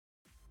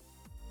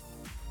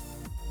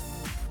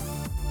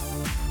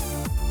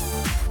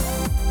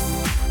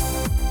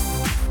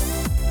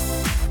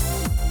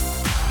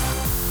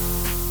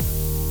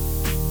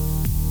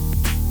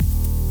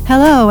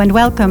Hello and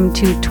welcome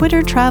to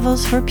Twitter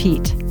Travels for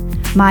Pete,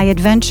 my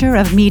adventure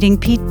of meeting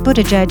Pete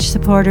Buttigieg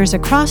supporters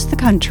across the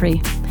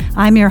country.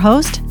 I'm your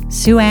host,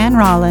 Sue Ann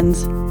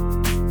Rollins.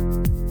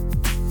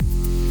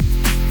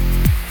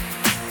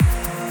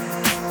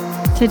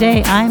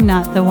 Today, I'm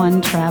not the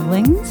one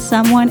traveling.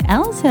 Someone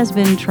else has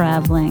been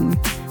traveling.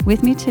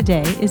 With me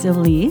today is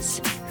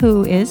Elise,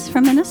 who is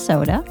from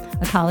Minnesota,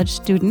 a college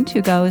student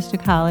who goes to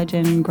college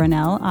in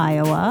Grinnell,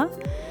 Iowa.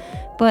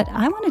 But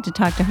I wanted to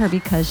talk to her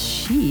because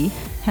she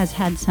has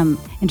had some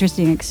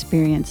interesting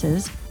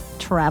experiences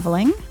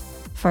traveling.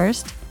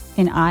 First,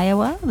 in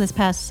Iowa this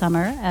past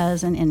summer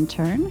as an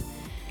intern,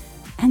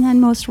 and then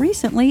most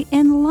recently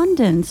in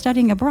London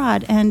studying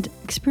abroad and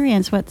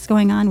experience what's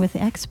going on with the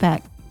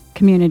expat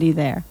community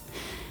there.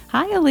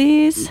 Hi,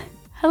 Elise.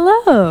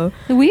 Hello.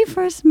 We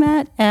first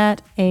met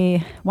at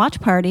a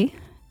watch party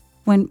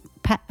when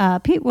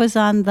Pete was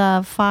on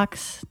the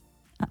Fox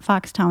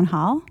Town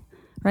Hall,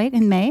 right,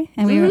 in May,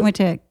 and we went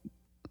to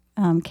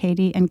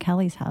Katie and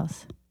Kelly's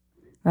house,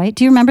 right?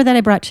 Do you remember that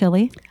I brought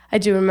chili? I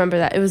do remember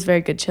that. It was very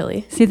good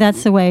chili. See,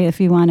 that's the way if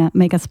you want to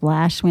make a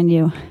splash when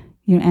you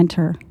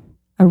enter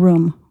a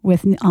room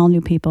with all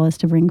new people is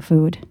to bring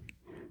food,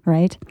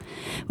 right?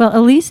 Well,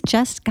 Elise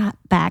just got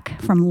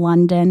back from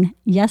London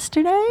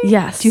yesterday.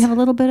 Yes. Do you have a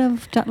little bit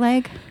of jet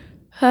lag?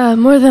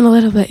 More than a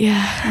little bit,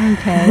 yeah.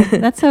 Okay,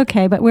 that's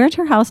okay. But we're at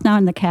her house now,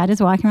 and the cat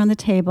is walking around the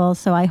table,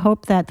 so I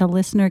hope that the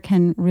listener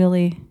can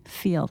really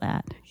feel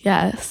that.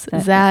 Yes,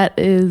 Zat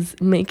is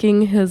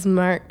making his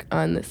mark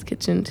on this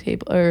kitchen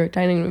table or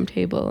dining room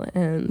table,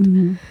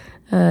 and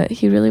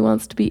he really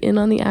wants to be in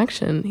on the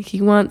action. He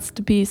wants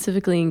to be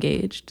civically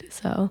engaged,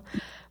 so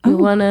we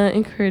want to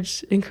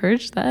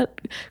encourage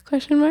that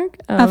question mark.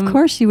 Of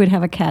course you would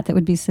have a cat that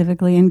would be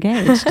civically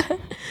engaged.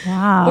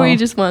 Wow. Or he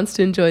just wants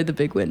to enjoy the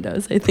big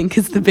windows, I think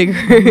is the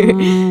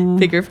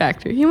bigger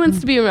factor. He wants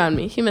to be around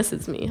me. He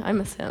misses me. I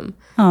miss him.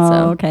 Oh,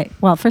 so. Okay.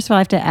 Well, first of all, I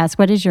have to ask,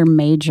 what is your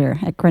major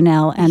at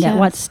Grinnell, and at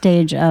what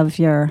stage of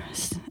your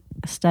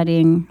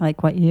studying,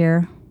 like what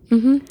year?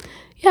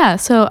 Yeah,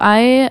 so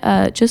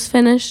I just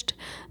finished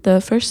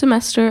the first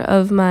semester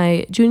of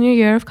my junior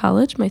year of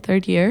college, my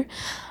third year.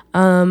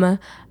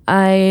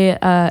 I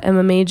am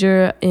a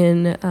major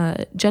in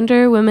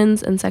gender,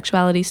 women's, and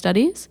sexuality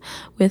studies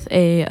with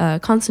a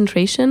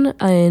concentration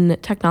in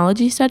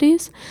technology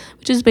studies,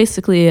 which is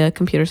basically a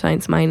computer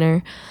science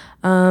minor.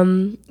 I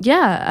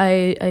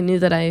knew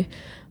that I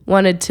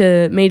wanted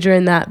to major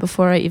in that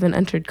before I even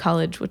entered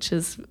college, which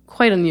is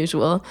quite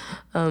unusual.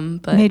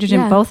 But majored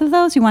in both of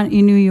those? You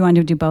knew you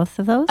wanted to do both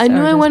of those? I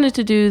knew I wanted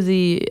to do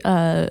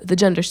the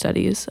gender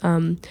studies.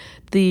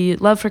 The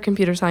love for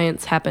computer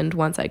science happened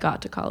once I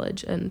got to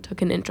college and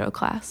took an intro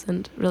class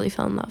and really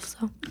fell in love.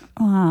 So,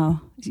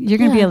 wow, you're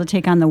going to be able to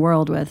take on the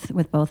world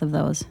with both of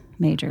those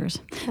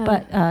majors.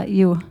 But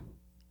you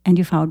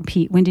found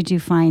Pete. When did you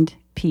find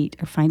Pete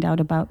or find out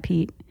about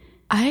Pete?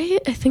 I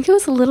think it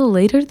was a little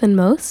later than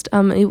most.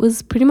 It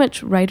was pretty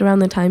much right around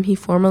the time he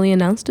formally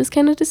announced his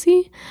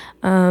candidacy,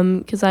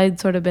 because I'd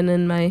sort of been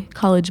in my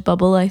college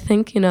bubble, I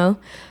think, a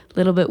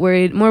little bit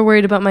more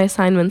worried about my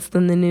assignments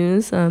than the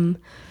news,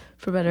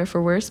 for better or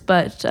for worse.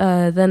 But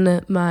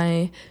then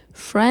my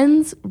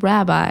friend's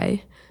rabbi,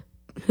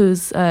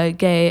 who's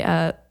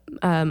gay,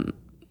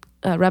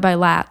 Rabbi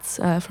Latz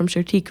from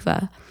Shir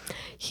Tikva,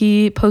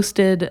 he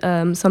posted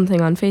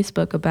something on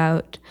Facebook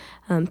about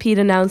Pete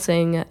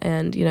announcing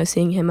and,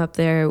 seeing him up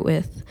there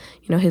with,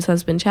 his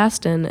husband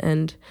Chasten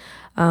and,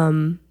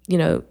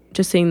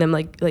 just seeing them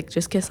like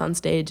just kiss on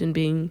stage and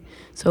being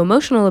so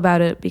emotional about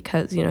it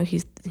because,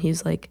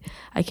 he's like,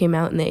 I came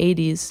out in the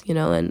 80s,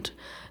 and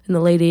in the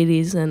late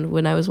 80s. And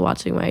when I was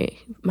watching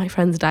my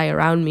friends die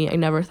around me, I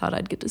never thought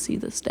I'd get to see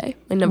this day.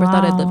 I never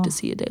thought I'd live to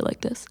see a day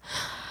like this.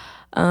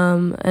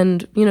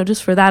 And,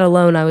 just for that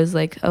alone, I was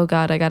like, oh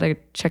God, I got to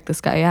check this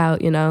guy out,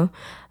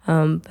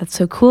 That's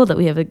so cool that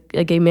we have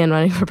a gay man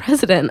running for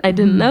president. I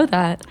didn't know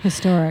that.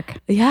 Historic.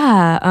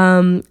 Yeah.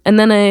 And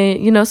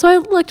then so I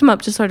looked him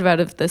up just sort of out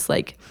of this,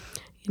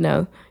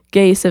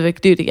 gay civic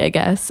duty, I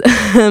guess.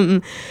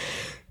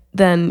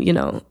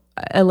 Then,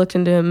 I looked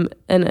into him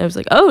and I was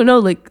like, oh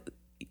no,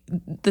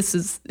 this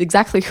is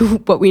exactly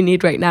what we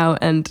need right now,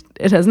 and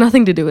it has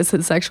nothing to do with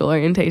his sexual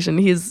orientation.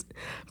 He's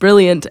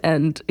brilliant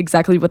and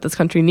exactly what this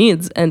country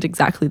needs and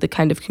exactly the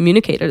kind of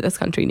communicator this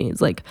country needs.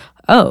 Like,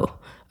 oh,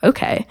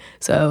 okay,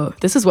 so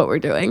this is what we're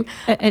doing.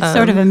 It's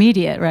sort of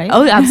immediate, right?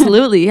 Oh,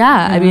 absolutely,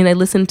 yeah. I mean, I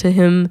listened to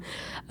him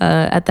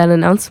at that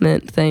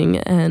announcement thing,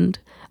 and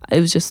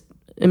it was just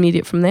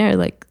immediate from there,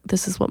 like,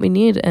 this is what we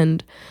need.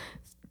 And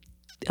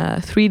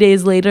 3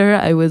 days later,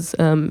 I was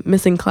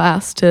missing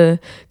class to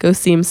go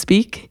see him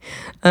speak.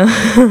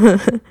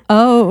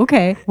 Oh,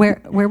 okay.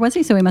 Where was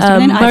he? So he must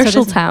have been in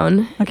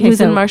Marshalltown. Okay, he was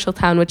in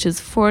Marshalltown, which is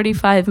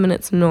 45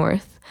 minutes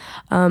north.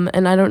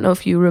 And I don't know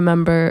if you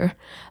remember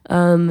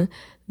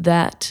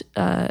that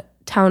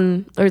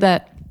town or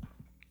that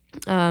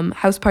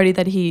house party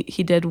that he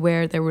did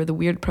where there were the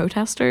weird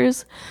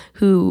protesters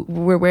who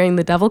were wearing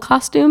the devil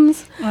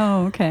costumes.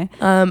 Oh, okay.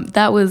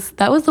 That was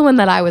the one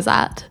that I was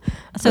at.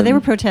 So they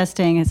were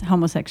protesting as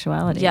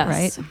homosexuality, yes.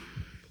 right?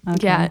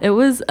 Okay. Yeah, it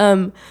was.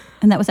 And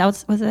that was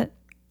out. Was it?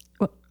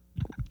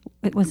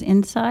 It was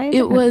inside.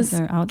 It was.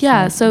 Outside?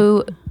 Yeah.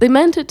 So they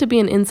meant it to be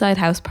an inside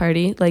house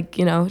party, like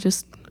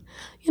just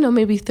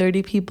maybe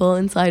 30 people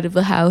inside of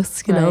the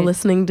house, Right.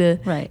 listening to,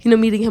 Right.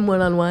 meeting him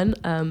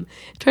one-on-one.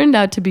 Turned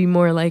out to be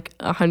more like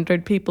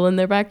 100 people in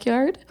their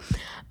backyard,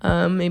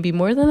 maybe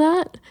more than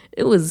that.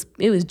 It was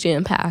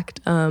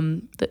jam-packed.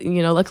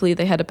 Luckily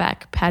they had a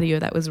back patio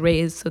that was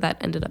raised, so that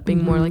ended up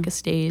being more like a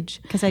stage.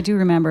 Because I do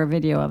remember a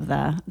video of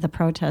the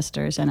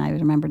protesters, and I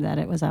remember that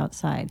it was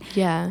outside.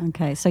 Yeah.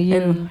 Okay, so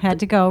you had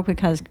to go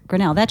because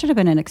Grinnell. That should have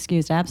been an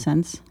excused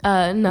absence.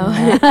 No.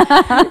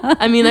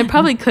 I mean, I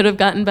probably could have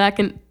gotten back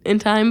in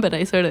time, but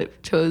I sort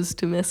of chose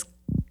to miss,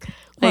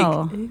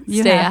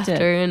 you stay have to.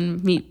 after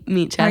and meet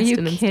Chaston. Are you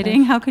and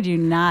kidding? stuff. How could you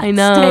not I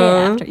know. stay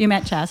after? You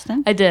met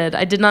Chaston? I did.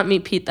 I did not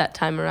meet Pete that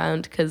time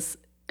around because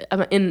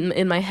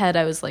in my head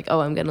I was like,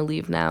 oh, I'm gonna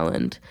leave now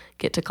and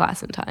get to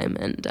class in time,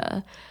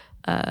 and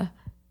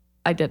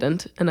I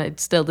didn't, and I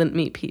still didn't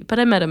meet Pete, but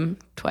I met him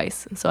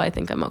twice, so I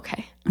think I'm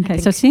okay. Okay,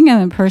 so seeing him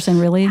in person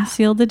really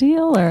sealed the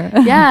deal, or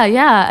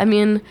yeah. I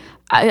mean,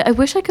 I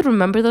wish I could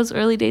remember those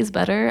early days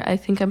better. I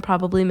think I'm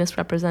probably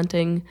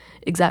misrepresenting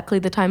exactly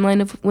the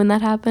timeline of when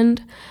that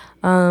happened.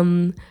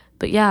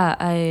 But yeah,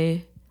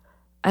 I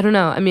don't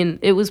know. I mean,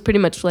 it was pretty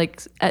much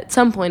like at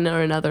some point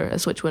or another, a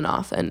switch went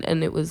off, and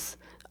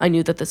I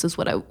knew that this is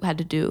what I had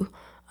to do.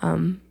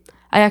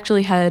 I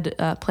actually had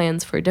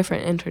plans for a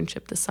different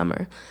internship this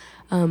summer.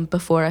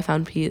 Before I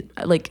found Pete,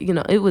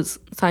 it was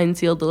signed,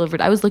 sealed, delivered.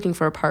 I was looking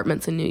for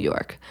apartments in New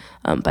York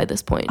by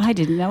this point. I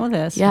didn't know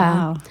this.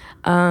 Yeah.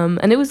 Wow.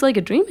 And it was like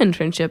a dream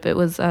internship. It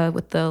was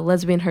with the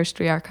Lesbian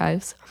History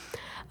Archives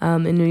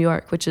in New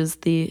York, which is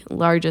the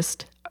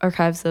largest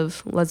archives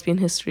of lesbian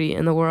history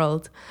in the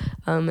world.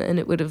 And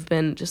it would have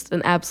been just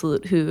an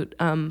absolute hoot.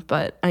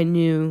 But I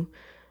knew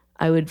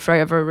I would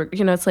forever,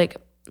 it's like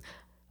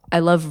I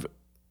love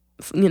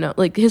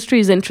history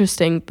is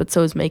interesting, but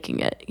so is making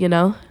it,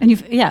 And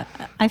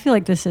I feel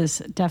like this is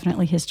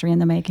definitely history in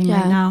the making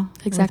right now.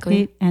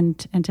 Exactly. And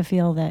to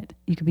feel that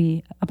you could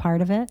be a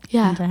part of it.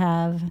 Yeah. And to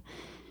have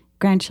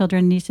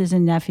grandchildren, nieces,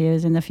 and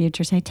nephews in the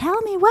future say, tell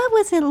me, what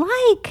was it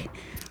like?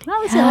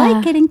 What was it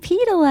like getting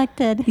Pete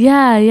elected?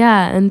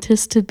 Yeah. And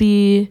just to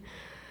be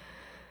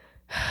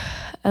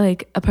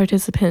like a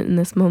participant in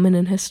this moment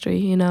in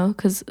history,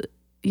 because,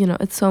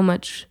 it's so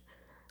much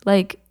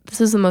this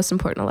is the most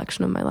important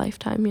election of my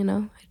lifetime,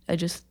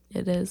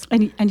 it is.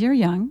 And you're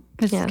young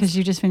because Yes.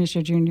 you just finished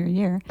your junior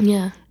year.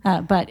 Yeah.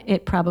 But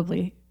it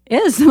probably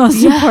is the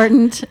most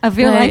important of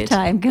your Right.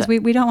 lifetime because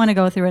we don't want to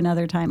go through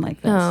another time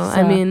like this. No,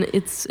 So- I mean,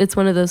 it's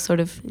one of those sort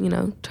of,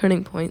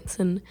 turning points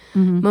and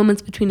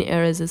moments between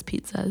eras, as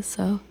Pete says,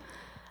 so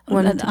I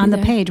wanted to on be the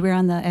there. page, we're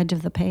on the edge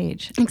of the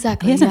page.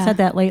 Exactly. He hasn't yeah. said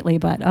that lately,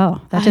 but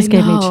that just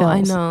gave me chills.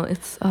 I know.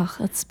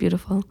 That's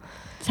beautiful.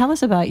 Tell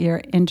us about your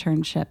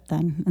internship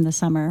then in the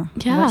summer.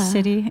 Yeah. What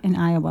city in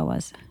Iowa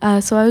was?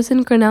 So I was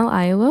in Grinnell,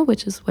 Iowa,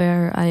 which is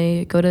where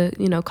I go to,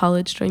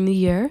 college during the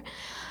year.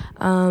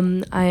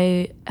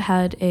 I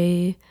had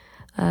a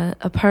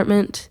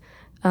apartment,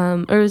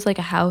 or it was like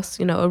a house,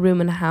 a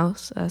room in a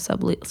house,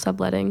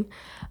 subletting.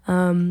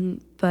 I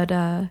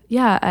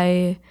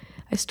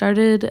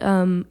started.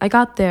 I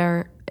got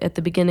there at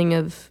the beginning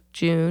of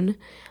June,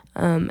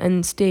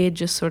 and stayed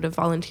just sort of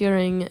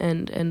volunteering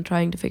and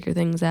trying to figure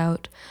things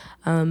out.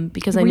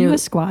 Because I Were knew you a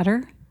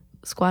squatter?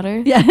 Squatter.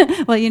 Yeah.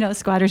 Well,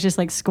 squatters just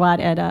like squat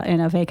in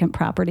a vacant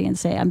property and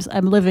say,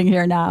 I'm living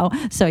here now.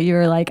 So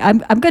you're like, I'm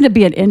going to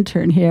be an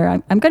intern here.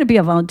 I'm going to be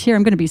a volunteer.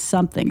 I'm going to be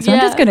something. So I'm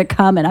Yeah. just going to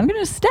come and I'm going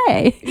to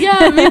stay.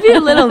 Yeah, maybe a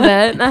little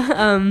bit.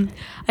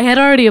 I had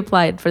already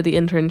applied for the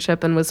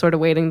internship and was sort of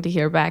waiting to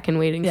hear back and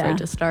waiting for Yeah. it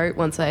to start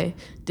once I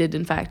did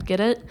in fact get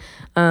it.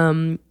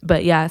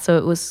 But yeah, so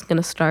it was going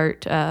to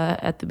start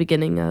at the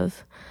beginning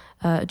of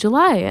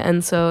July,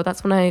 and so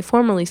that's when I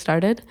formally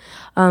started.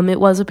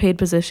 It was a paid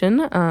position,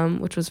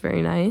 which was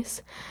very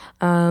nice.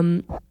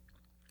 I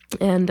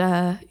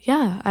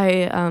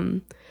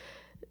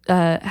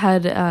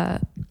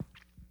had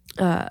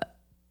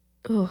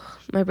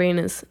my brain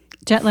is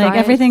Jet lag.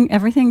 fried.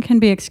 Everything can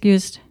be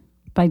excused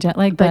by jet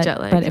lag. By But, jet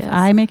lag, but if yes.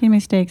 I make any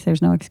mistakes,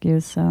 there's no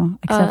excuse. So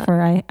except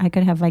for I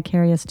could have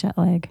vicarious jet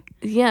lag.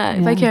 Yeah,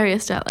 Yeah.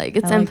 vicarious jet lag.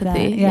 It's I like that.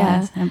 empathy.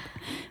 Yes.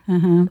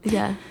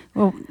 Yeah.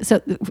 Well, so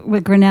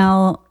with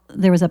Grinnell,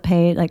 there was a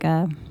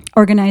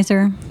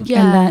organizer,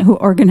 Yeah. and then who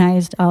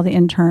organized all the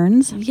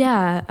interns.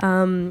 Yeah.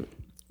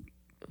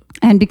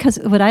 And because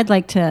what I'd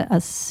like to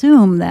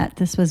assume that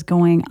this was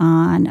going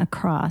on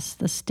across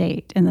the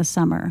state in the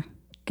summer,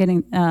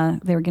 they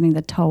were getting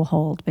the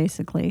toehold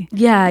basically.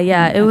 Yeah.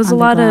 It was a on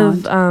the lot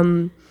of,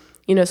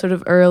 sort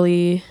of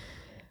early,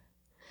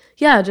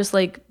 just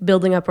like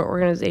building up our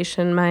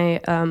organization. I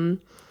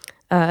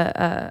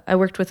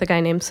worked with a guy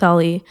named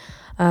Sully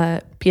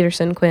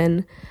Peterson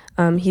Quinn.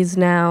 He's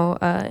now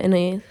in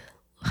a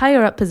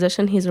higher up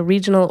position. He's a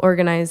regional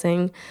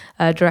organizing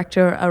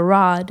director, a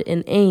ROD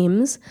in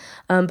Ames.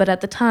 But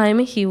at the time,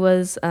 he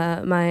was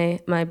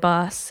my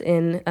boss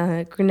in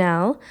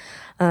Grinnell,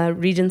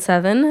 Region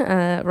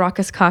 7,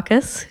 Raucous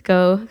Caucus.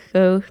 Go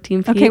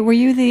Team Pete. Okay, were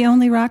you the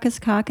only Raucous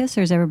Caucus,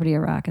 or is everybody a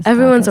Raucous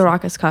Everyone's Caucus? a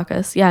Raucous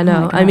Caucus. Yeah,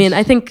 no. my I mean,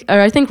 gosh.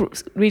 I think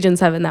Region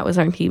 7, that was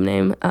our team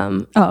name.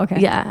 Oh, okay.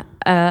 Yeah.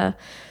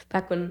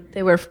 Back when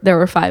there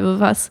were 5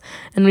 of us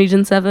in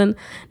Region 7.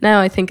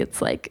 Now I think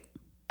it's like,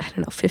 I don't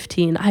know,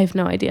 15. I have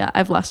no idea.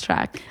 I've lost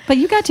track. But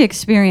you got to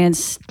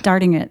experience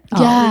starting it,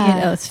 all, Yeah.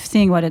 you know,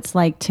 seeing what it's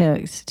like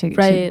to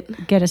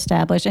Right. get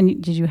established.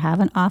 And did you have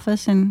an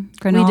office in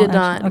Grinnell? We did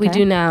not. We Okay.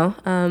 do now.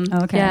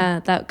 Okay. Yeah,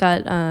 that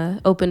got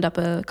opened up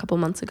a couple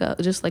months ago,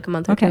 just like a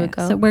month or two Okay,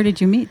 ago. so where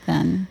did you meet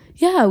then?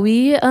 Yeah,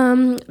 we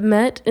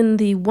met in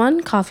the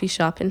one coffee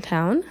shop in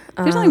town.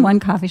 There's only one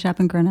coffee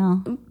shop in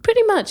Grinnell.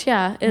 Pretty much,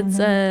 yeah. It's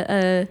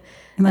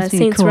must be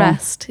Saints cool.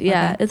 Rest.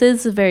 Yeah, Okay. it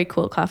is a very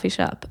cool coffee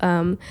shop.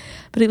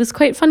 But it was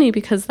quite funny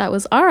because that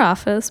was our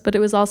office, but it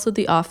was also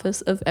the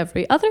office of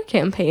every other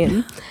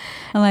campaign.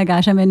 Oh my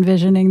gosh, I'm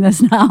envisioning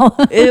this now.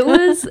 It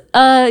was,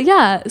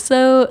 yeah.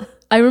 So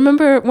I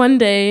remember one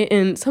day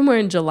somewhere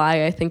in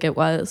July, I think it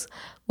was,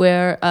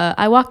 where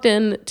I walked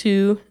in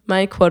to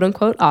my quote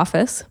unquote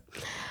office.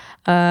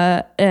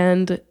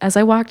 And as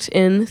I walked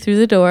in through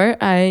the door,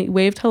 I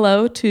waved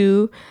hello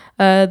to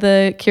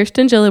the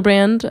Kirsten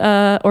Gillibrand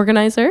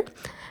organizer.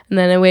 And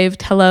then I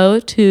waved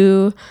hello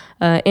to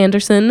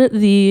Anderson,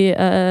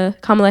 the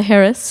Kamala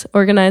Harris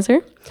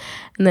organizer.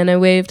 And then I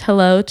waved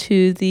hello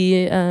to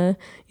the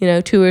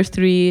 2 or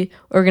 3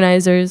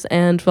 organizers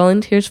and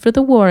volunteers for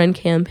the Warren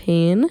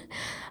campaign.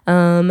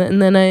 And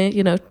then I,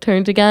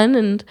 turned again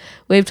and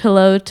waved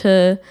hello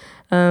to,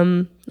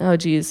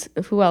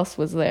 who else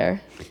was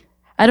there?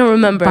 I don't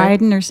remember.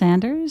 Biden or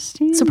Sanders?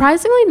 Team?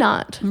 Surprisingly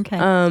not. Okay.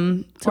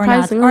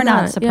 Surprisingly or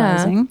not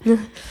surprising.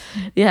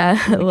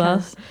 Yeah, well.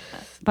 Because-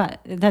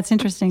 but that's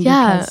interesting.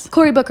 Yeah, Because,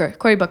 Cory Booker.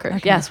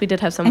 Yes, we did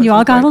have someone. And you from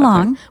all got Cory Booker.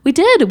 along? We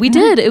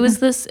did. It was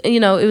this,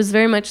 it was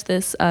very much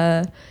this,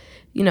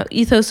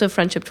 ethos of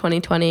Friendship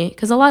 2020.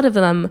 Because a lot of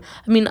them,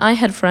 I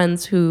had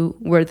friends who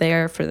were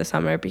there for the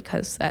summer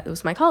because that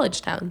was my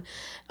college town.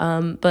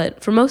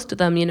 But for most of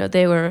them,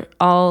 they were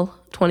all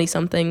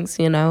 20-somethings,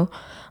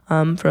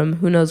 from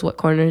who knows what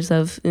corners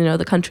of,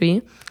 the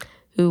country,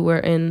 who were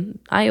in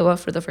Iowa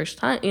for the first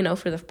time,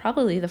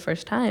 probably the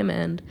first time.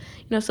 And,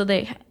 so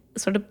they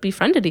sort of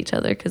befriended each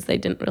other because they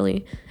didn't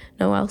really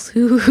know else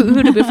who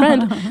to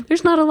befriend.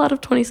 There's not a lot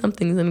of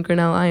 20-somethings in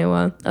Grinnell,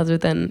 Iowa, other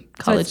than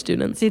college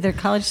students. It's either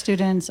college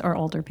students or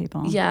older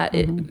people. Yeah,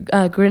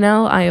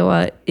 Grinnell,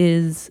 Iowa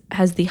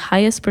has the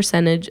highest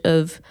percentage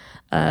of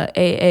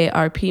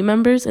AARP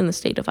members in the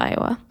state of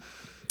Iowa.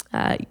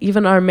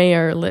 Even our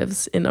mayor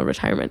lives in a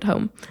retirement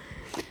home.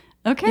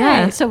 Okay.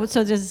 Yeah. So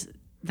does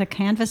the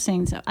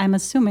canvassing, so I'm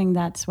assuming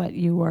that's what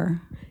you were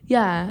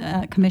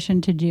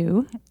commissioned to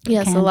do.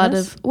 Yes, canvas? a lot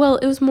of,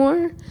 it was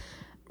more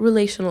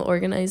relational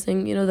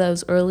organizing,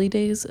 those early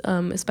days,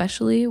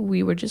 especially.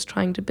 We were just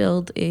trying to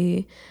build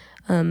a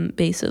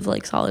base of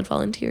like solid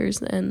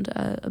volunteers and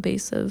a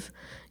base of,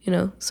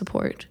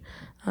 support.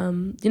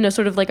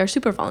 Sort of like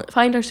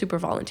find our super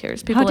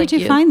volunteers. People How did like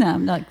you find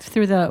them? Like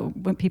through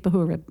people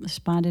who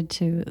responded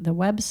to the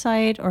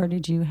website, or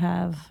did you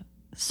have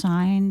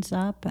signs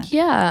up?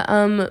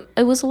 Yeah,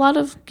 it was a lot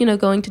of,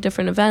 going to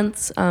different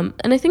events. And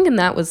I think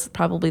that was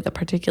probably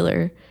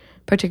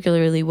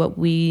particularly what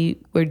we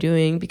were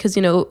doing because,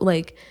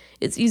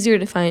 it's easier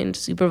to find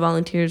super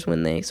volunteers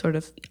when they sort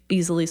of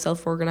easily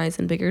self-organize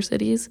in bigger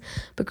cities.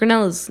 But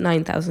Grinnell is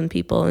 9,000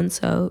 people. And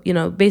so,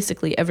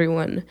 basically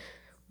everyone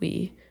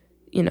we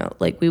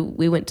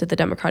went to the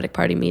Democratic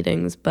Party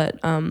meetings, but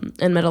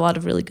and met a lot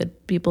of really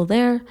good people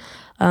there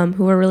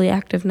who are really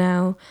active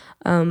now.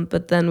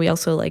 But then we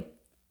also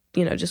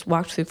just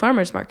walked through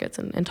farmers markets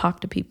and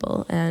talked to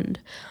people and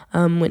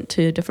went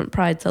to different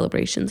pride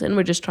celebrations. And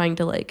we're just trying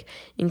to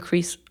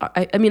increase.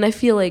 I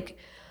feel like,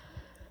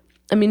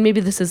 maybe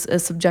this is a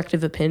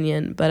subjective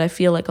opinion, but I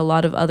feel like a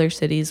lot of other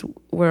cities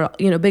were,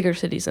 bigger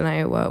cities in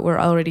Iowa were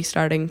already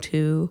starting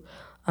to,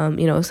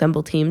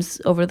 assemble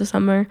teams over the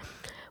summer.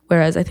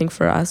 Whereas I think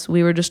for us,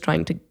 we were just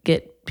trying to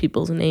get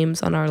people's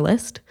names on our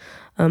list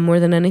more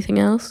than anything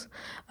else.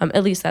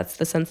 At least that's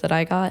the sense that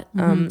I got.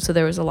 So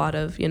there was a lot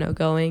of,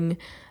 going,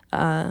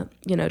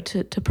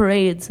 to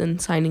parades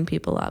and signing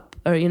people up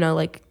or,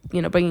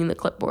 bringing the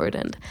clipboard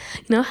and,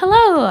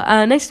 hello,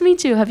 nice to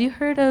meet you. Have you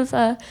heard of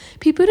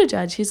Pete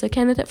Buttigieg? He's a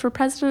candidate for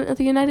president of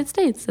the United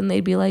States. And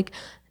they'd be like,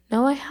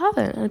 no, I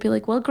haven't. And I'd be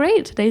like, well,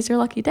 great. Today's your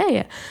lucky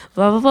day.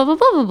 Blah, blah, blah, blah,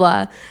 blah,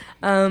 blah,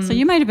 blah. So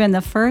you might have been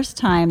the first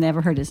time they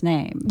ever heard his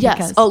name.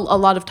 Yes, a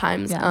lot of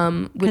times.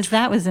 Because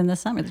that was in the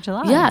summer,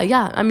 July.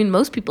 Yeah.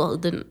 Most people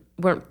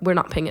were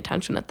not paying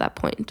attention at that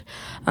point.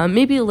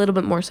 Maybe a little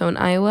bit more so in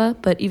Iowa,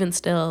 but even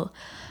still,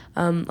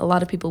 a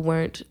lot of people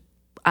weren't,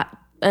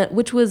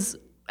 which was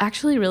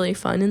actually really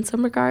fun in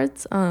some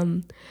regards.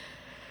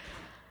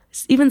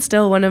 Even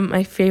still, one of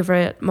my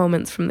favorite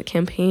moments from the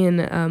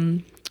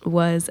campaign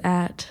was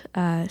at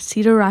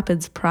Cedar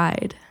Rapids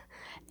Pride.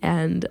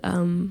 and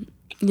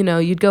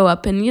you'd go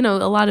up and,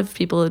 a lot of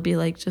people would be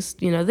like just,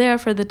 there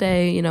for the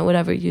day,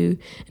 whatever. You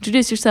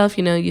introduce yourself,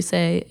 you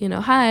say,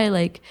 hi,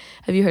 like,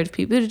 have you heard of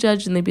Pete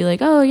Buttigieg? And they'd be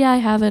like, oh, yeah, I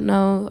haven't,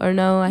 no, or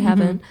no, I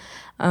haven't.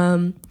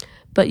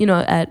 But,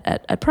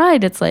 at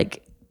Pride, it's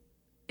like,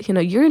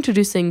 you're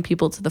introducing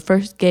people to the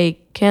first gay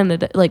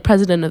candidate, like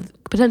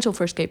potential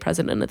first gay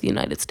president of the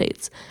United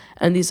States.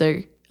 And these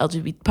are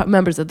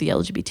members of the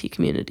LGBT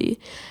community,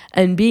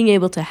 and being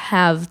able to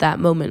have that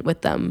moment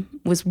with them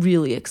was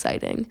really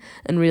exciting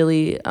and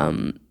really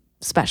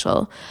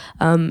special.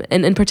 And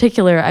in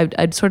particular,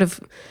 I'd sort of,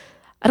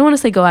 I don't want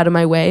to say go out of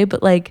my way,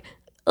 but like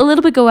a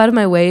little bit go out of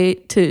my way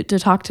to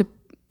talk to,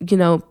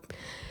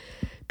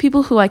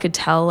 people who I could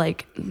tell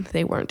like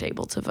they weren't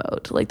able to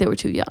vote, like they were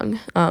too young.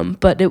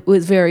 But it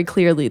was very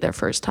clearly their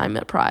first time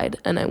at Pride,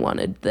 and I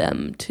wanted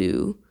them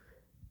to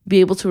be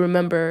able to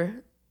remember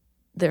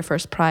their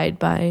first Pride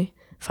by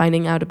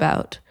finding out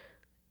about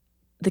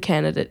the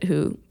candidate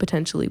who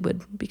potentially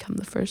would become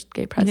the first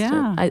gay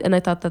president. Yeah. And I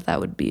thought that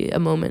would be a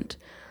moment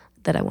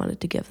that I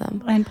wanted to give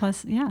them. And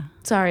plus, yeah.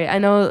 Sorry, I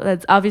know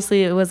that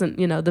obviously it wasn't,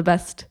 the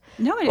best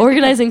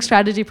organizing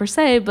strategy per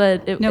se,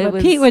 but it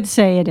was. Pete would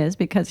say it is,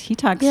 because he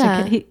talks to,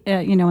 when they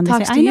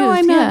say, I know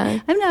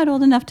I'm not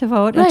old enough to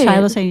vote. Right. A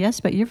child will say,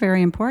 yes, but you're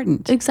very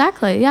important.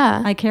 Exactly,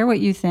 yeah. I care what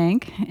you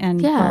think. And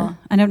well,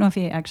 I don't know if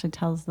he actually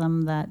tells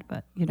them that,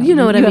 but you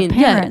know what I mean.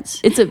 Have parents.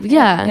 Yeah. It's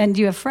and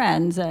you have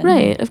friends. And,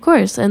 right, of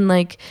course. And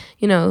like,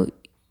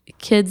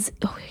 kids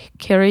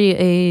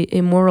carry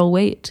a moral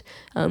weight,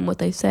 what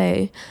they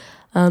say,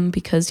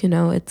 because,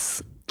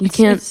 it's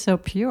so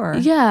pure.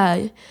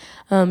 Yeah.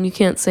 You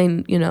can't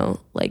say,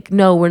 like,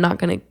 no, we're not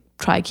going to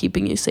try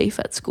keeping you safe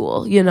at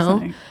school,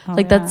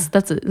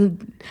 that's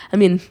I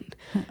mean,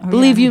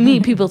 believe you me,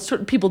 people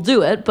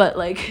do it, but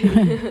like,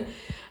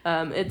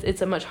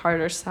 it's a much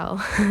harder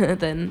sell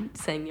than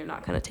saying you're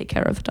not going to take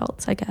care of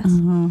adults, I guess.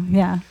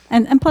 Yeah.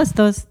 And plus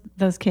those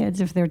kids,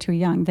 if they're too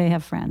young, they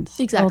have friends,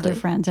 exactly. older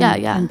friends,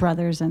 and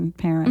brothers and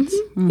parents.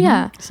 Mm-hmm.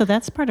 Yeah. So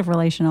that's part of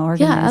relational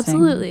organizing. Yeah,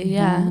 absolutely.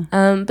 Yeah.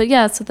 But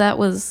yeah, so that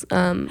was,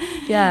 so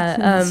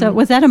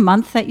was that a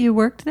month that you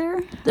worked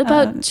there?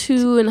 About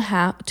 2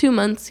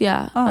 months.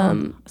 Yeah.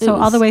 So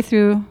all the way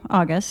through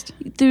August?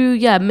 Through,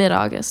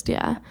 mid-August.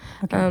 Yeah.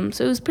 Okay.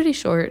 So it was pretty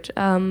short.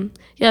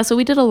 So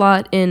we did a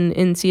lot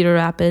in Cedar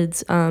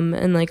Rapids,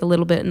 and like a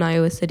little bit in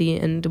Iowa City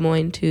and Des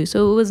Moines too.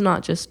 So it was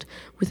not just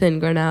within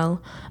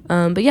Grinnell.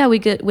 But yeah, we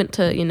went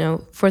to,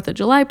 4th of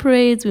July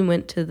parades. We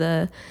went to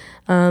the,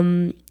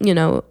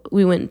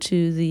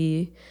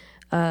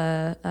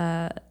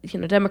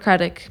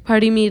 Democratic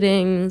Party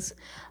meetings,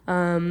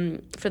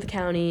 for the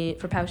county,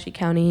 for Poweshiek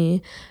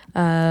County.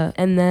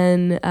 And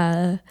then,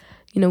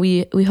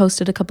 we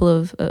hosted a couple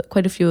of,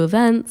 quite a few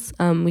events.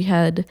 We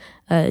had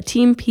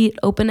Team Pete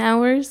open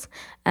hours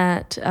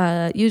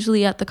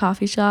usually at the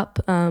coffee shop.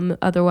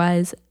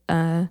 Otherwise,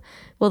 the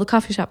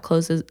coffee shop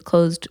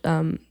closed,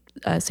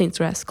 St.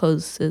 Ceres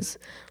closes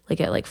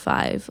at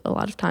 5 a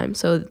lot of times.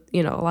 So,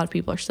 a lot of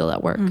people are still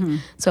at work. Mm-hmm.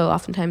 So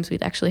oftentimes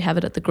we'd actually have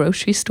it at the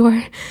grocery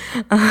store.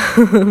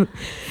 Fun.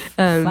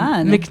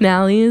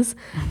 McNally's,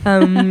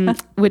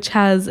 which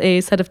has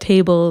a set of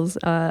tables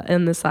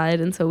on the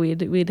side. And so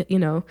we'd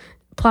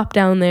plop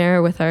down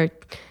there with our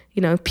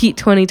Pete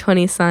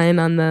 2020 sign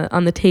on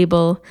the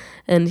table,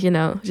 and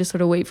just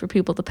sort of wait for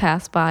people to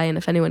pass by, and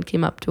if anyone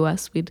came up to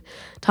us, we'd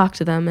talk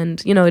to them,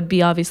 and it'd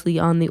be obviously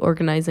on the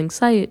organizing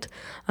site,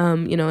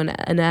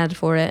 an ad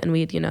for it, and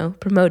we'd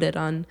promote it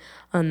on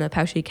the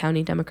Poweshiek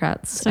County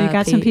Democrats. So you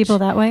got page. some people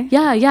that way?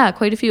 Yeah,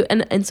 quite a few,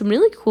 and some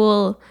really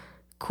cool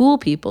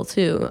people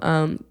too,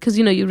 because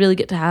you really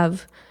get to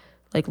have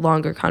like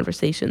longer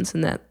conversations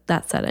in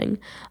that setting.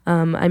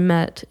 I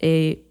met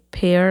a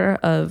pair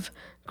of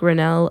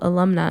Grinnell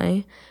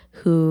alumni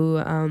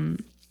who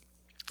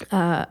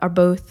are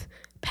both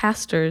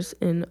pastors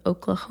in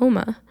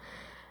Oklahoma,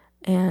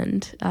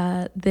 and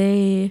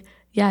they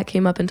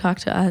came up and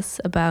talked to us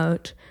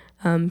about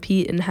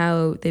Pete and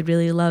how they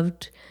really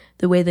loved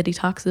the way that he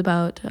talks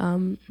about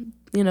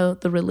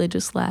the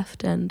religious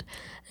left, and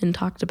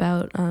talked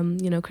about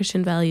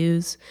Christian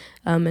values,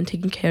 and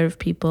taking care of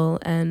people,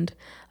 and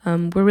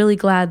we're really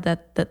glad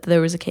that there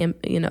was a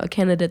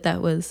candidate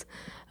that was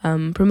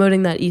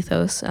promoting that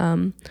ethos,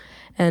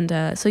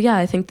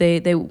 I think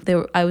they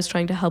were, I was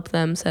trying to help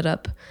them set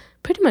up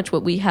pretty much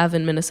what we have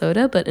in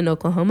Minnesota, but in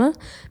Oklahoma,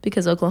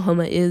 because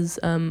Oklahoma is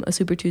a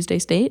Super Tuesday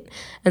state,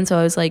 and so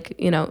I was like,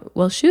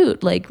 well,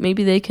 shoot, like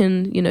maybe they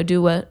can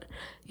do what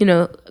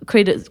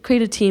create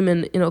a team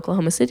in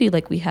Oklahoma City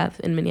like we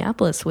have in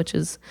Minneapolis, which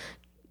is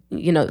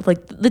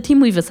like the team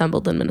we've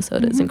assembled in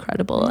Minnesota is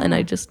incredible, and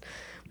I just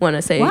want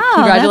to say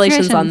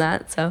congratulations on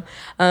that. So,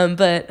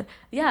 but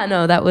yeah,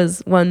 no, that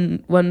was one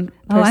person.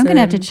 Oh, I'm going to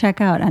have to check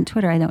out on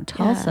Twitter. I know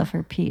Tulsa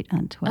for Pete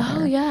on Twitter.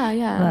 Oh,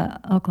 yeah.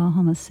 But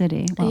Oklahoma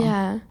City.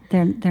 Well,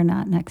 they're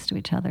not next to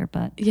each other,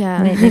 but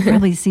yeah, they've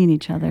probably seen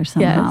each other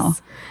somehow.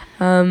 Yes.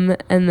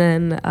 And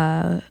then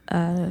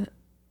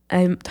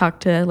I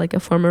talked to like a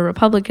former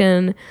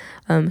Republican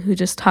who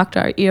just talked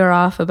our ear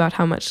off about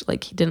how much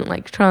like he didn't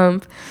like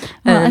Trump.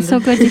 Well, it's so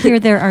good to hear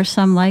there are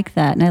some like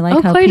that. And I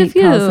like how Pete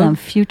calls them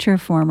future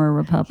former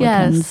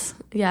Republicans.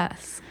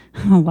 Yes.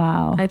 Oh,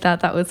 wow. I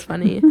thought that was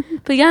funny.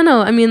 But yeah,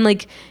 no, I mean,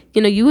 like,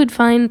 you know, you would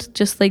find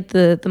just like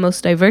the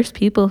most diverse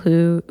people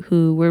who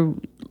were,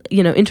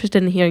 you know,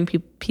 interested in hearing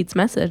Pete's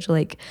message.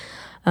 Like,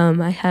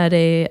 I had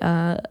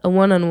a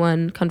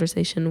one-on-one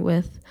conversation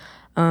with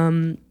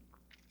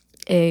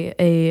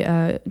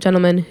a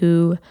gentleman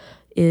who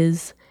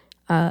is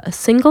a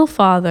single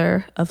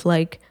father of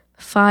like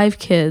 5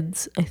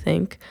 kids, I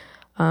think,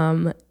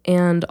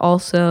 and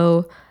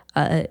also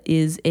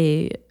is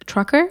a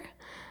trucker,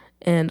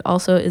 and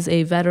also is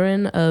a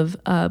veteran of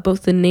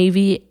both the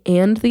Navy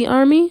and the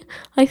Army,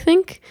 I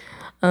think,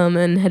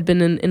 and had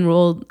been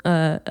enrolled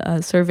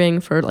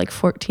serving for like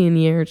 14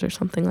 years or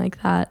something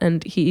like that.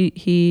 And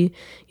he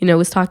you know,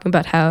 was talking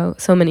about how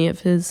so many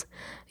of his,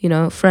 you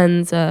know,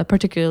 friends,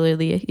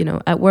 particularly, you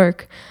know, at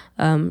work,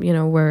 you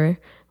know, were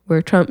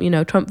Trump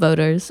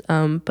voters,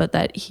 but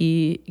that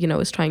he, you know,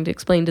 was trying to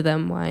explain to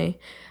them why,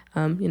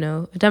 you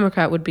know, a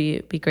Democrat would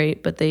be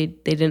great, but they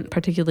didn't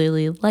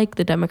particularly like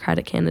the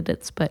Democratic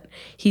candidates, but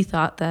he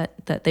thought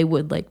that they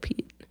would like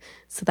Pete.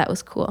 So that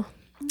was cool.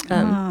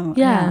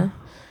 Yeah.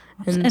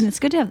 And it's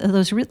good to have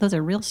those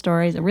are real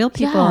stories, real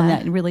people, and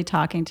that really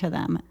talking to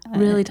them.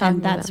 And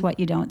that's what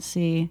you don't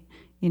see,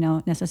 you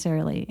know,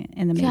 necessarily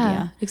in the media.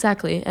 Yeah,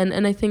 exactly.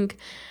 And I think,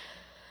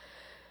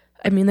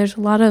 I mean, there's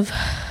a lot of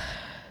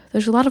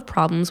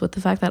problems with the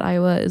fact that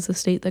Iowa is the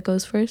state that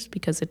goes first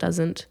because it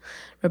doesn't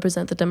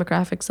represent the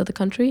demographics of the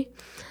country,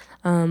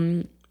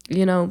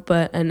 you know,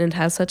 and it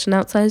has such an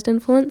outsized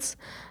influence.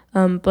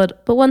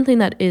 But one thing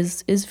that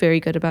is very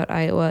good about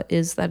Iowa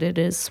is that it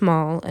is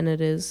small, and it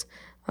is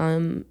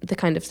the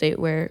kind of state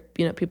where,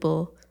 you know,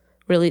 people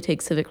really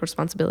take civic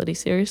responsibility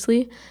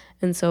seriously.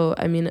 And so,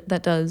 I mean,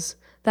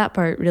 that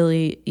part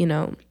really, you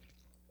know,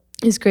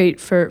 is great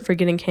for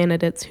getting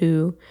candidates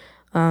who,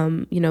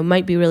 you know,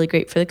 might be really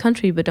great for the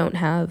country, but don't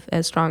have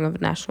as strong of a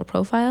national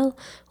profile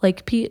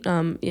like Pete.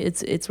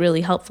 It's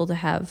really helpful to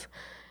have,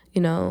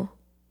 you know,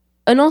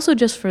 and also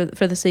just for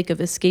the sake of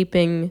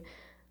escaping,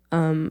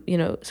 you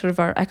know, sort of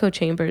our echo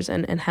chambers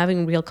and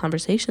having real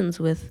conversations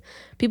with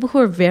people who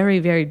are very,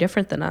 very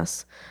different than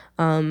us.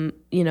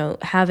 You know,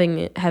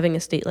 having a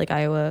state like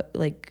Iowa,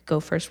 like,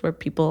 go first, where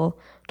people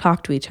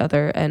talk to each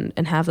other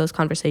and have those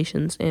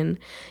conversations in,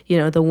 you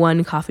know, the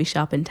one coffee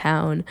shop in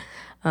town,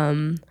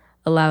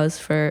 allows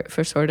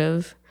for sort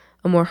of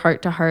a more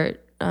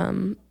heart-to-heart,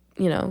 you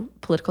know,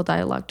 political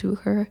dialogue to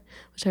occur,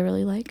 which I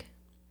really like.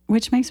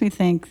 Which makes me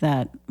think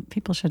that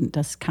people shouldn't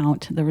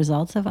discount the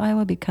results of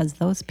Iowa, because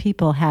those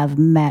people have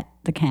met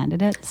the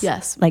candidates.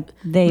 Yes. Like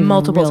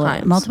multiple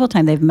times.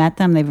 They've met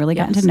them. They've really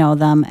gotten to know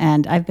them.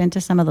 And I've been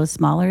to some of those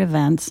smaller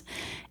events,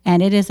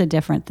 and it is a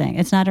different thing.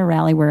 It's not a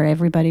rally where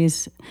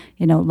everybody's,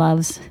 you know,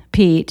 loves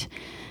Pete.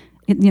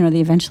 You know, they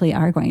eventually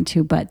are going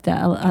to, but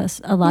a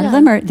lot of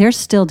them they're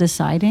still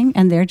deciding,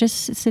 and they're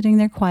just sitting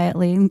there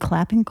quietly and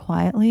clapping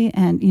quietly.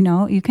 And, you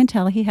know, you can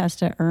tell he has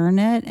to earn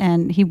it,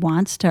 and he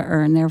wants to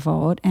earn their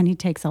vote, and he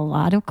takes a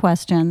lot of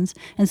questions.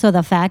 And so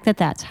the fact that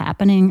that's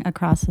happening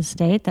across the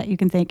state, that you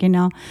can think, you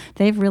know,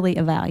 they've really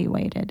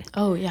evaluated.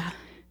 Oh, yeah.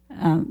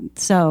 You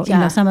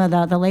know, some of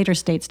the later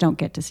states don't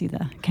get to see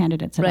the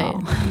candidates at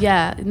all.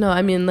 Yeah. No,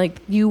 I mean,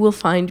 like, you will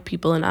find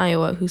people in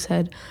Iowa who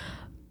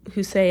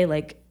say,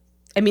 like,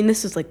 I mean,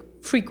 this is like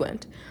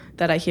frequent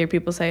that I hear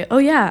people say, oh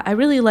yeah, I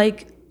really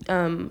like,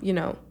 you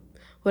know,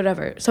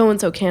 whatever,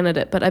 so-and-so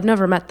candidate, but I've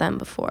never met them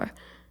before.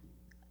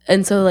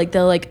 And so, like,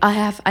 they'll like, I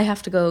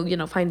have to go, you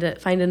know, find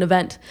an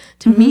event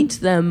to meet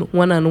them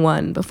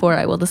one-on-one before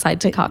I will decide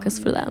to caucus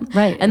for them.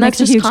 Right. And that's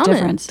just a huge common.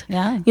 Difference.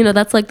 Yeah. You know,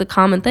 that's like the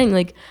common thing.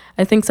 Like,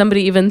 I think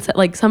somebody even said,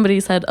 like,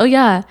 oh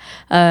yeah,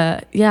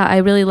 I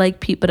really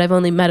like Pete, but I've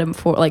only met him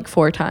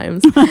 4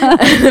 times.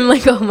 And I'm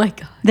like, oh my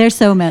God. They're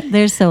so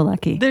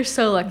lucky. They're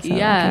so lucky.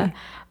 Yeah.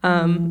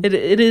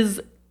 It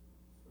is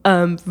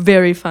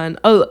very fun.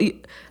 Oh,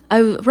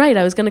 I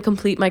was going to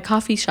complete my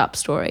coffee shop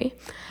story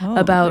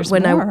about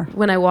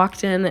when I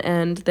walked in,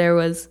 and there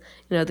was,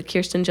 you know, the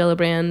Kirsten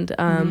Gillibrand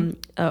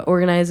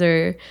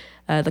organizer,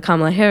 the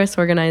Kamala Harris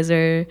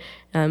organizer,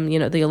 you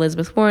know, the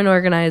Elizabeth Warren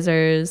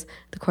organizers,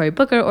 the Cory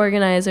Booker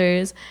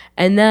organizers,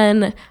 and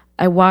then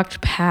I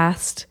walked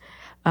past,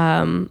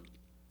 I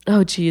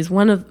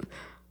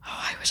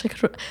wish I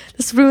could.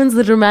 This ruins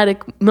the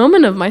dramatic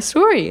moment of my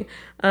story.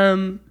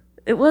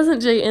 It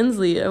wasn't Jay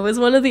Inslee. It was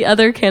one of the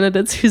other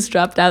candidates who's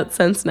dropped out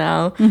since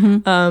now.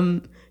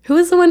 Who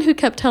was the one who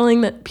kept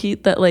telling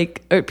Pete that,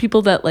 like, or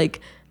people that, like,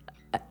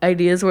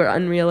 ideas were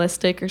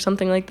unrealistic or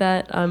something like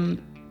that?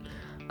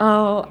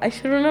 Oh, I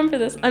should remember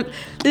this.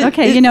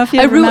 You know, if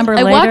you remember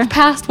later. I walked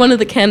past one of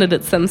the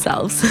candidates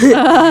themselves.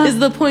 Is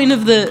the point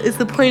of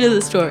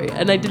the story,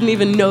 and I didn't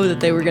even know that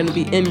they were going to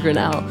be in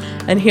Grinnell.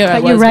 And here I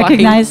was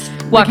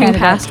walking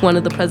past one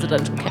of the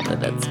presidential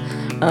candidates.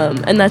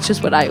 And that's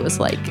just what I was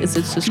like, is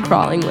it's just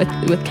crawling with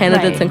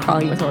candidates Right. and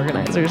crawling with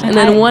organizers, and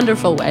in a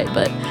wonderful way.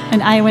 But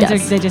And Iowans,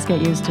 Yes. they just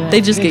get used to it.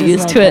 they just They're get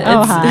used like, to it.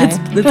 Oh, it's, hi.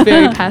 it's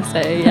very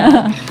passe.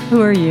 Yeah.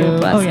 Who are you?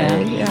 Blessing,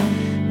 Oh, yeah.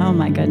 yeah. Oh,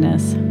 my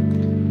goodness.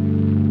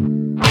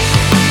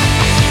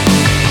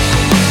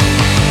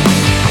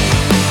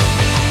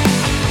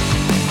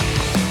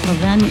 Well,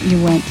 then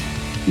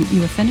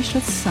you were finished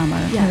with summer.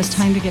 It was Yes.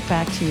 time to get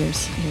back to your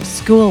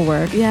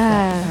schoolwork.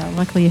 Yeah.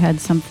 Luckily, you had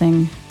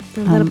something A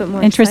little bit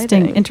more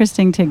interesting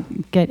exciting. to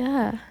get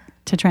Yeah.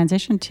 to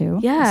transition to.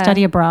 Yeah.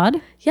 Study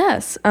abroad.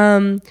 Yes.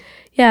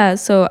 Yeah.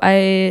 So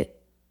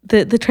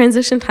the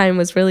transition time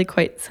was really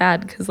quite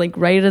sad, because like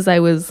right as I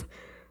was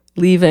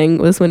leaving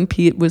was when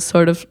Pete was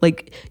sort of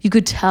like, you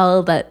could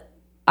tell that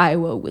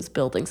Iowa was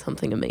building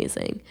something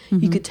amazing.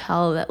 You could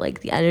tell that like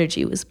the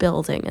energy was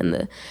building, and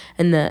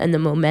the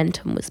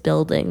momentum was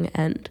building,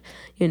 and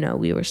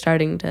we were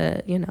starting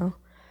to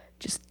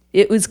just,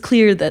 it was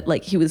clear that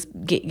like he was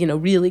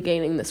really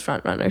gaining this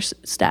front runner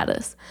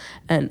status,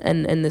 and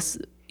this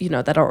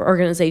that our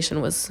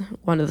organization was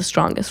one of the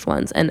strongest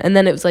ones, and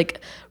then it was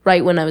like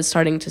right when I was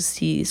starting to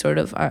see sort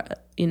of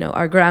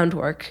our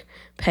groundwork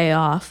pay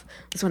off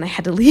was when I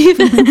had to leave.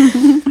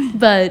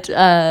 but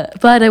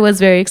it was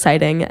very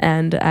exciting,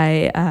 and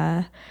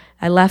I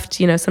left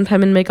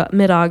sometime in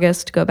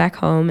mid-August to go back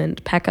home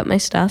and pack up my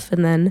stuff,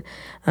 and then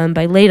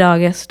by late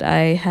August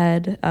I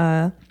had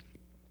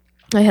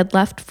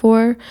left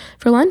for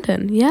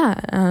London.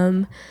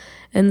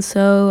 And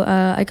so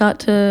I got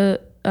to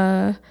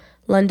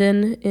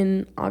London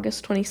in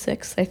August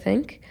 26th, I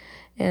think.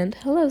 And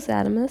hello,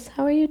 Zadimus,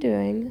 how are you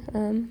doing?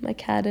 My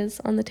cat is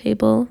on the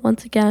table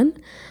once again.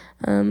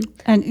 And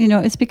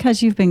it's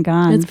because you've been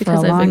gone for a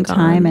long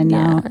time, and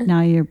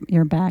now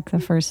you're back the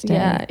first day.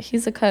 Yeah,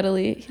 he's a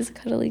cuddly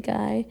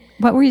guy.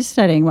 What were you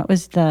studying? What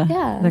was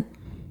the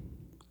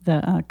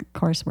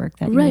coursework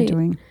that you were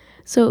doing?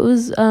 So it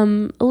was a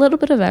little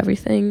bit of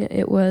everything.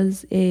 It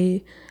was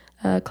a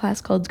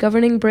class called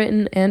Governing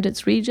Britain and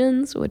Its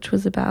Regions, which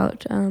was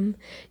about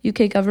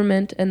UK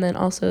government, and then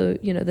also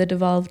the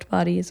devolved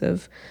bodies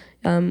of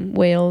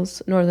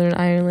Wales, Northern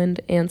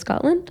Ireland, and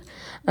Scotland.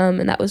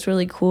 And that was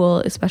really cool,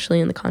 especially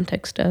in the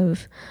context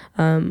of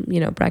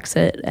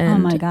Brexit and oh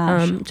my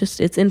gosh. Just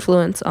its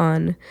influence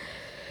on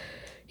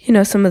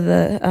some of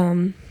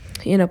the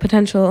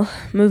potential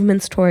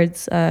movements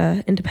towards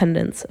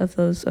independence of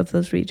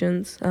those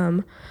regions,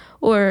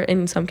 or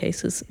in some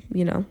cases,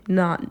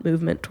 not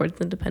movement towards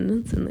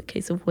independence in the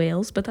case of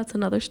Wales, but that's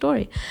another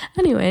story.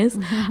 Anyways,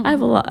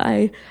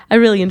 I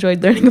really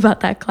enjoyed learning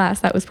about that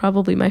class. That was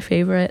probably my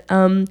favorite.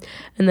 And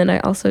then I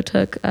also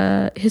took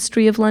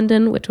History of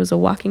London, which was a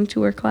walking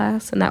tour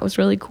class, and that was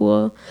really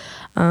cool.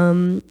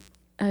 So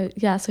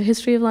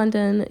History of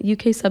London,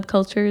 UK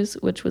Subcultures,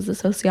 which was a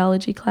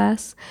sociology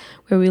class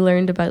where we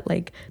learned about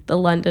like the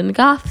London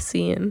goth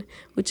scene,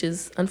 which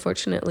is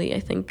unfortunately,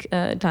 I think,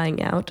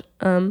 dying out,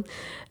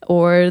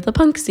 or the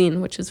punk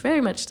scene, which is very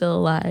much still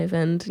alive,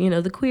 and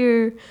the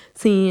queer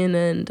scene,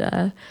 and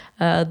the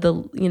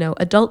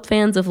adult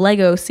fans of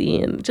Lego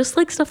scene, just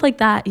like stuff like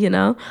that,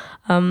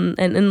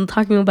 and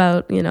talking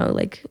about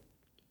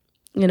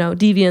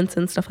deviance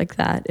and stuff like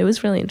that. It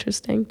was really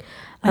interesting.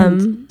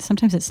 And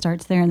sometimes it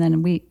starts there, and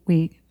then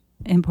we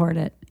import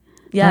it.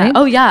 Yeah. Right?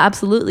 Oh, yeah.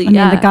 Absolutely. I mean,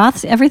 yeah. the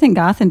goths, everything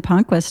goth and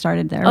punk was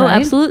started there. Oh, right?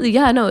 absolutely.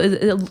 Yeah.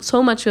 No.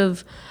 So much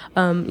of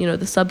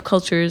the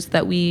subcultures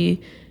that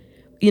we,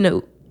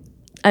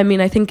 I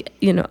mean, I think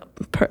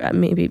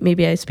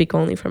maybe I speak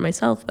only for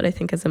myself, but I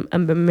think as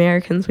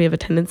Americans, we have a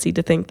tendency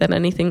to think that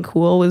anything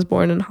cool was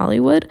born in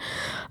Hollywood,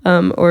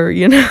 or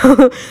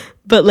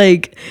but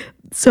like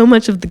so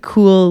much of the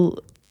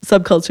cool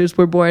subcultures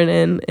were born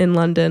in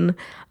London.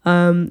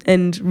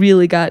 And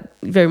really got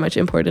very much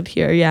imported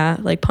here. Yeah,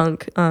 like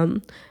punk.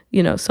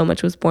 So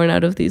much was born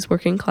out of these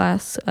working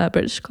class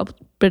British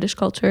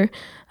culture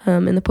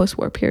in the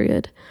post-war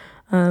period.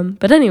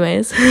 But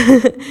anyways,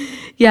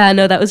 yeah,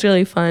 no, that was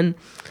really fun.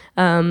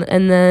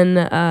 And then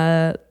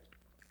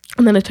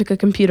I took a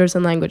computers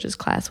and languages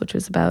class, which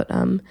was about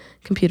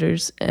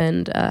computers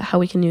and how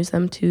we can use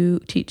them to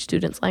teach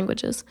students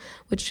languages,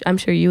 which I'm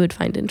sure you would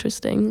find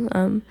interesting.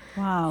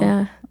 Wow.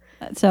 Yeah.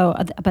 So,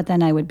 but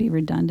then I would be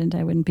redundant.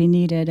 I wouldn't be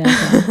needed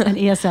as an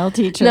ESL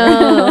teacher.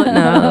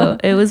 No.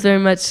 It was very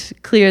much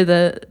clear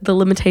the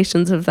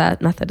limitations of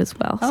that method as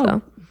well. Oh,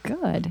 so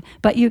good.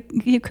 But you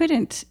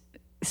couldn't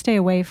stay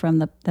away from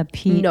the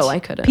Pete. No, I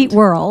couldn't. Pete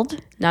world.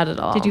 Not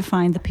at all. Did you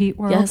find the Pete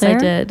world Yes, there? I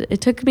did.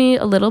 It took me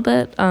a little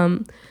bit. I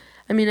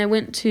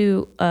went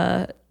to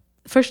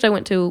first. I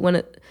went to one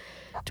of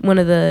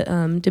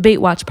the debate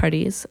watch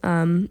parties.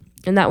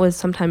 And that was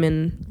sometime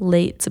in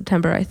late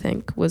September, I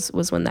think, was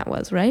when that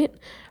was, right?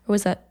 Or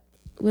was that,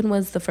 when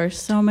was the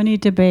first? So many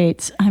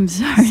debates. I'm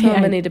sorry. So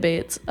many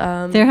debates.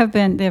 There have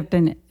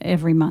been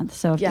every month.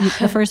 So Yeah.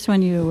 the first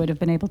one you would have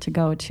been able to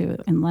go to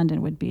in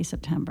London would be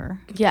September.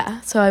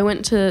 Yeah, so I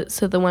went to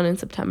the one in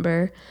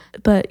September.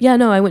 But yeah,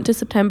 no, I went to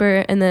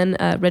September and then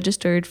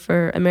registered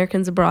for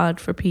Americans Abroad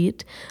for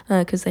Pete,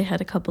 because they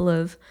had a couple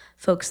of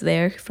folks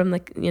there from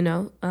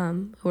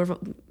who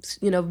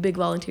are big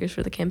volunteers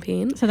for the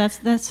campaign. So that's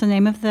the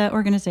name of the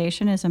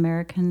organization is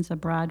Americans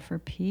Abroad for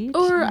Pete?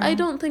 Or I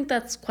don't think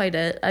that's quite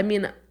it. I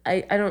mean,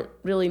 I don't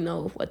really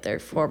know what their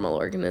formal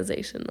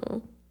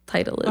organizational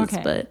title is,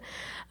 but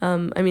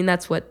I mean,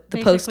 that's what the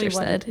Basically poster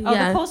said.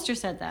 The poster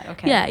said that.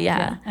 Okay.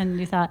 Yeah. And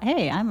you thought,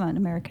 hey, I'm an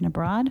American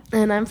abroad.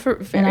 And I'm for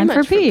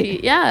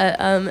Pete. Yeah.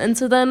 And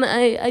so then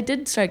I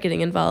did start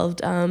getting involved.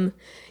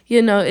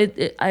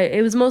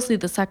 It was mostly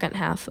the second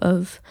half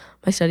of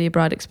my study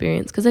abroad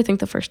experience, because I think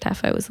the first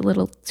half I was a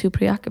little too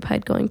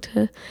preoccupied going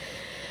to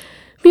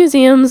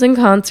museums and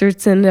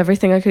concerts and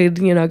everything I could,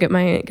 get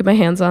my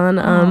hands on.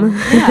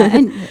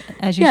 And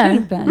as you should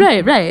have been.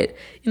 Right.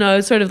 I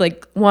was sort of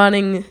like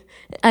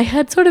I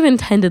had sort of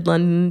intended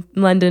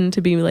London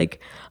to be like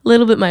a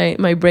little bit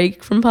my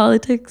break from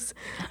politics,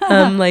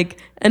 like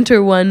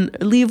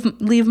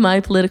leave my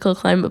political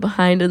climate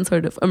behind and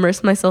sort of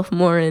immerse myself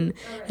more in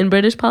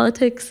British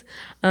politics,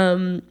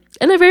 and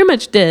I very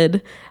much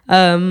did,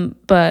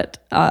 but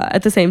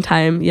at the same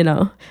time,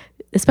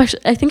 especially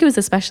I think it was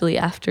especially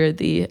after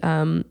the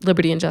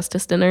Liberty and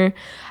Justice dinner,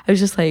 I was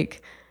just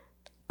like,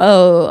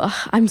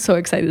 oh, I'm so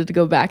excited to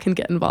go back and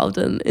get involved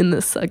in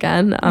this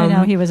again. I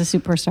know, he was a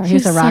superstar. He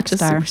was a rock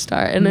star.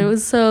 Superstar, and it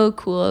was so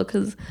cool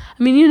because,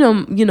 I mean,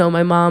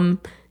 my mom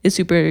is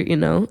super,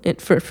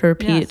 for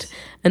Pete, yes.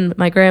 And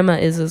my grandma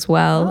is as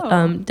well,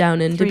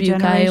 down in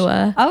Dubuque,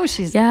 Iowa. Oh,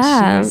 she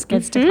gets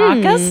to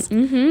caucus?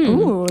 Mm-hmm.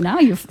 Ooh, now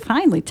you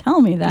finally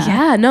tell me that.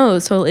 Yeah, no,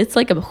 so it's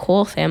like a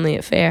whole family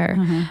affair.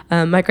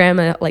 Mm-hmm. My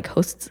grandma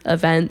hosts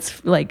events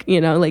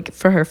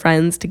for her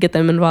friends to get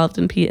them involved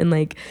in Pete,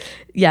 and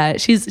yeah,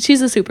 she's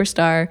a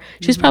superstar.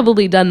 She's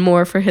probably done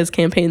more for his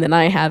campaign than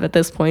I have at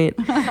this point,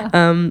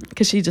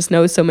 because she just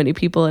knows so many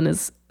people and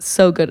is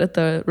so good at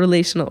the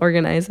relational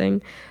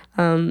organizing.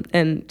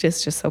 And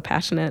just so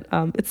passionate.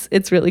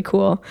 It's really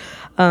cool.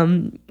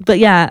 But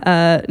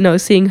yeah,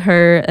 seeing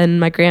her and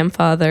my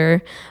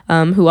grandfather,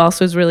 who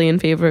also is really in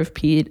favor of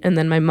Pete, and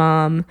then my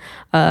mom,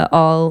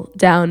 all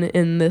down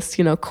in this,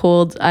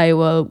 cold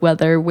Iowa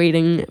weather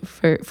waiting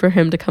for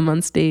him to come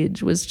on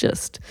stage was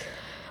just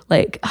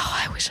like, oh,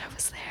 I wish I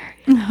was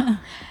there.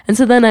 And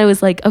so then I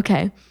was like,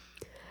 okay,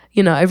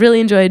 I really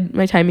enjoyed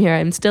my time here.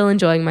 I'm still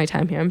enjoying my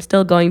time here. I'm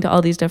still going to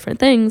all these different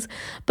things.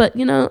 But,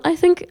 I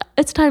think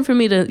it's time for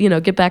me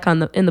to, get back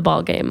in the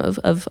ball game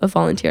of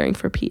volunteering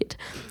for Pete.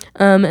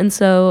 And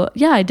so,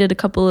 yeah, I did a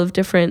couple of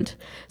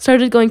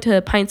started going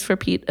to Pints for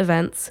Pete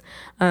events,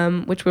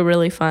 which were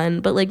really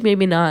fun, but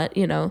maybe not,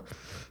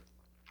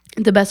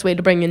 the best way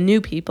to bring in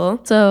new people.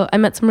 So I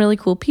met some really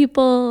cool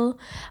people,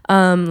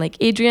 like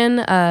Adrian,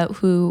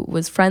 who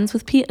was friends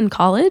with Pete in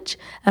college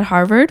at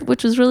Harvard,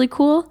 which was really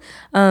cool.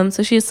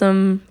 So she has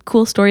some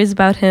cool stories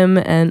about him,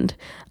 and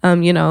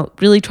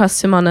really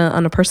trusts him on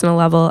a personal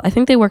level. I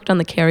think they worked on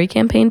the Kerry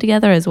campaign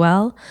together as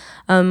well,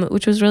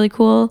 which was really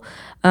cool.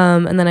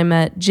 And then I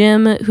met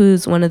Jim,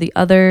 who's one of the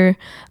other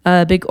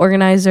big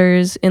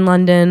organizers in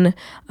London,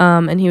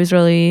 and he was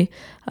really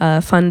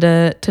fun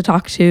to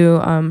talk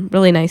to,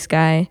 really nice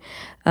guy.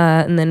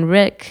 And then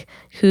Rick,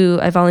 who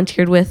I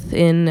volunteered with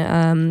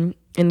in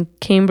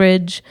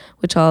Cambridge,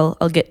 which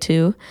I'll get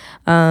to.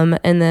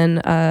 And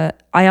then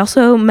I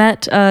also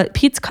met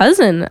Pete's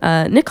cousin,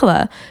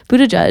 Nicola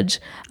Buttigieg.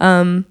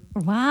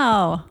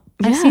 Wow.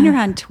 I've seen her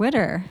on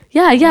Twitter.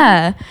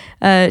 Yeah.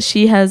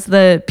 She has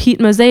the Pete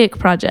Mosaic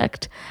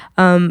Project.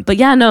 But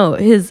yeah, no,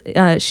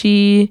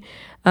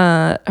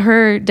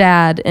 her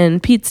dad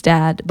and Pete's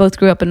dad both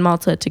grew up in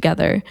Malta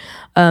together.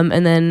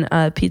 And then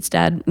Pete's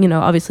dad,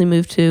 obviously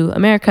moved to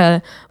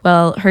America.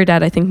 Well, her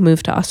dad, I think,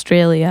 moved to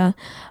Australia.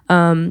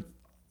 And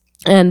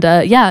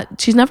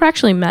she's never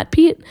actually met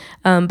Pete,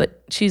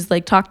 but she's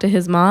talked to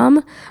his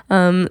mom.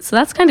 So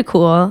that's kind of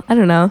cool. I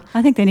don't know.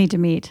 I think they need to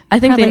meet. I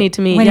think they need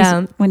to meet,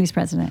 when he's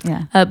president,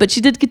 yeah. But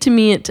she did get to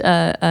meet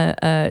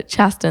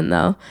Chasten,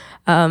 though,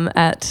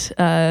 at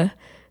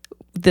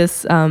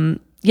this...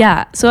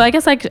 so I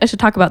guess I should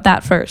talk about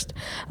that first.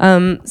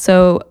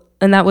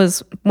 And that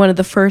was one of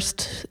the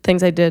first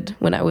things I did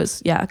when I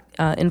was,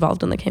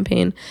 involved in the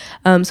campaign.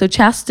 So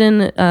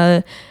Chasten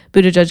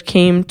Buttigieg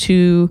came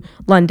to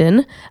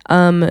London.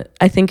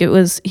 I think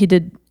he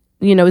did,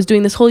 was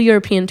doing this whole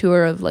European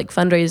tour of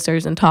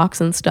fundraisers and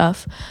talks and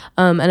stuff.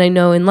 And I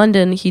know in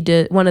London,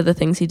 one of the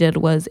things he did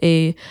was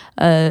a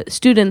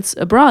Students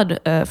Abroad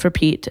for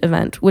Pete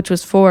event, which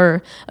was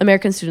for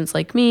American students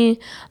like me,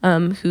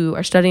 who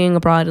are studying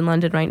abroad in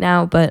London right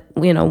now, but,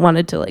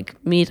 wanted to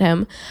meet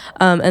him.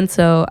 And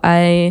so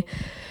I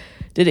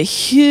did a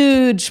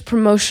huge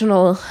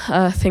promotional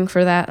thing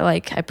for that. I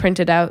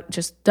printed out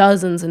just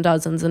dozens and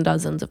dozens and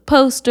dozens of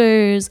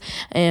posters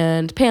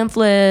and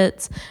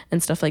pamphlets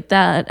and stuff like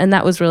that. And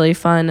that was really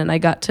fun. And I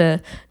got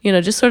to,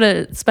 just sort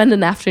of spend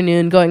an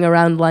afternoon going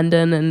around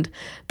London, and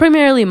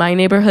primarily my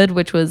neighborhood,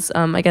 which was,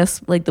 I guess,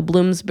 the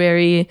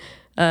Bloomsbury,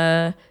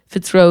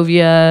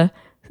 Fitzrovia,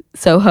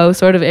 Soho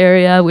sort of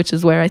area, which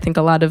is where I think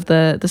a lot of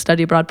the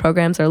study abroad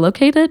programs are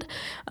located.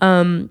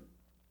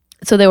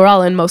 so they were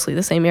all in mostly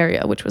the same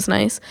area, which was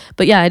nice.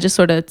 But yeah, I just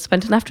sort of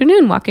spent an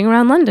afternoon walking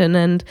around London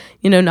and,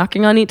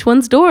 knocking on each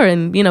one's door.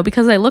 And,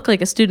 because I look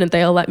like a student,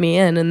 they'll let me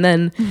in. And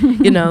then,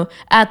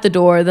 at the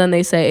door, then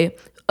they say,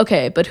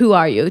 okay, but who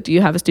are you? Do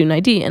you have a student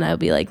ID? And I'll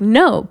be like,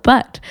 no,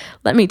 but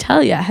let me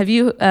tell you, have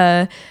you,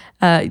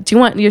 do you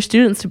want your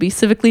students to be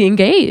civically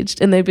engaged?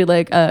 And they'd be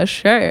like,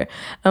 sure.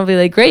 I'll be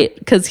like, great,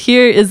 because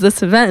here is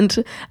this event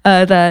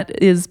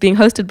that is being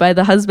hosted by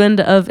the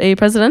husband of a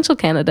presidential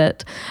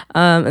candidate.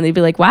 And they'd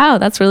be like, wow,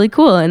 that's really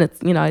cool. And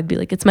it's, I'd be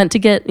like, it's meant to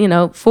get,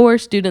 for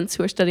students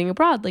who are studying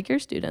abroad, like your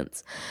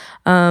students.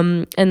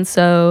 And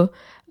so,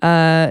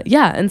 and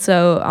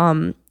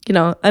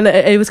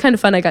it was kind of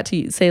fun. I got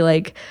to say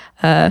like,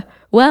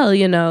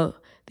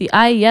 the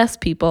IES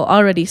people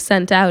already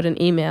sent out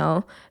an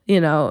email,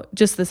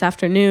 just this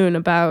afternoon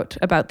about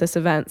this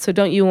event. So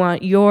don't you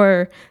want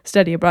your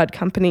study abroad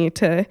company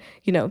to,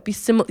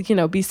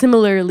 be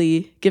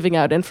similarly giving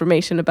out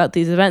information about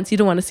these events? You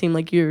don't want to seem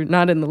like you're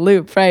not in the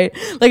loop, right?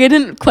 Like I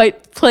didn't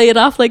quite play it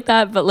off like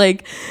that, but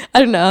like, I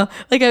don't know,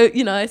 like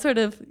I sort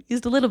of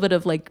used a little bit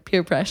of like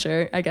peer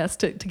pressure, I guess,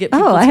 to get people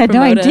to I had no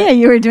promote idea it.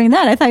 you were doing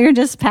that. I thought you were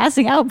just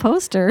passing out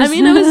posters. I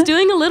mean, I was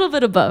doing a little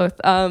bit of both.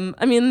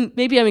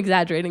 Maybe I'm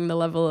exaggerating the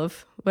level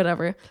of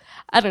whatever.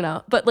 I don't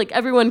know. But like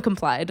everyone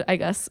complied, I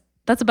guess.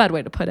 That's a bad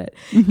way to put it.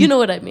 You know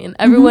what I mean?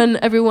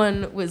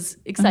 Everyone was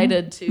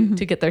excited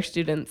to get their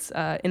students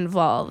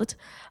involved.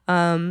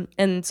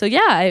 And so,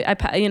 yeah,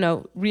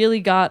 I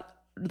really got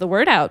the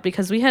word out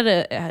because we had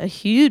a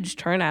huge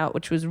turnout,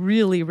 which was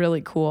really,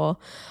 really cool.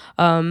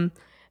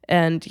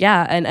 And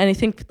yeah, and I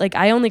think like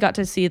I only got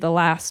to see the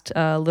last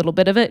little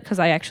bit of it because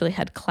I actually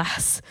had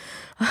class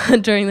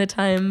during the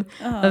time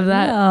of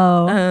that.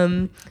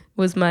 No.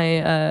 Was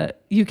my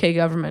UK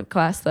government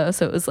class though,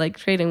 so it was like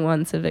trading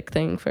one civic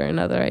thing for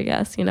another, I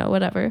guess,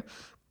 whatever.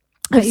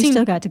 But you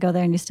still got to go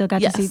there and you still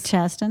got to see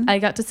Chasten? I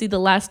got to see the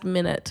last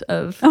minute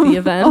of the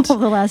event. Oh,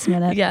 the last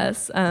minute.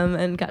 Yes,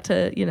 and got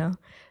to,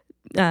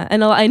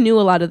 and I knew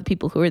a lot of the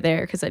people who were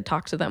there because I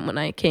talked to them when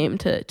I came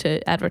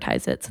to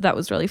advertise it. So that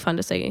was really fun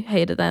to say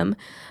hey to them,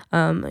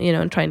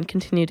 and try and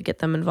continue to get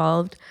them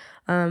involved.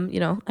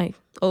 I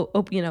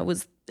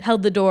was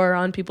held the door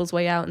on people's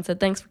way out and said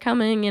thanks for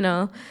coming,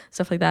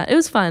 stuff like that. It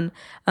was fun.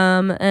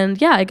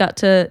 And yeah, I got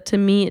to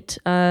meet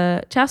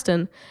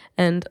Chasten,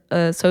 and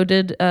so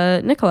did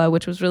Nicola,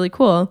 which was really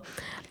cool.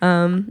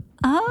 Yeah.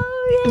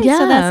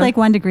 So that's like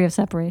 1 degree of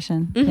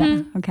separation. Mm-hmm.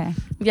 Yeah. Okay.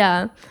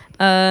 Yeah.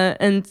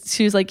 And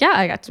she was like, yeah,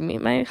 I got to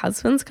meet my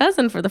husband's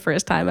cousin for the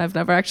first time. I've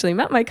never actually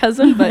met my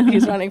cousin, but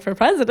he's running for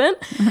president.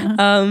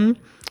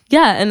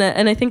 Yeah.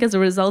 And I think as a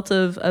result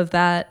of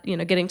that,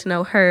 getting to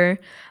know her,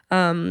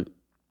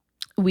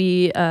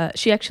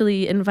 she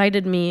actually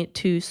invited me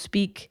to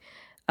speak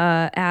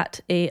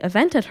at a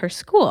event at her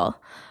school,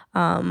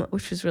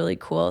 which was really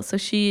cool. So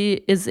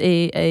she is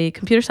a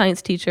computer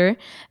science teacher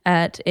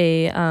at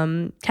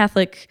a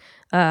Catholic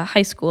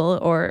high school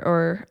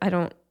or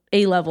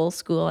A-level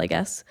school, I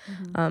guess,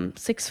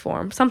 sixth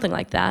form, something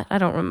like that. I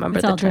don't remember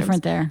the terms.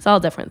 Different there. It's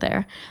all different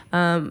there.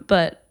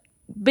 But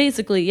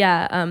basically,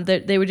 yeah,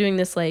 they were doing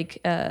this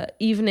like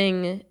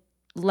evening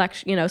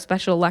lecture,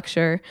 special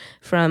lecture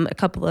from a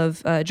couple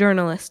of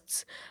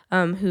journalists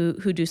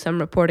who do some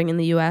reporting in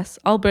the U.S.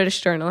 All British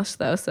journalists,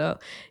 though, so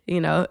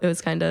it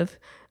was kind of,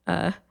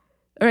 or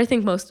I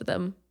think most of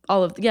them,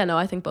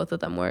 I think both of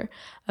them were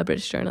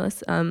British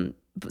journalists.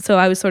 So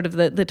I was sort of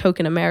the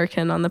token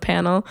American on the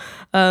panel,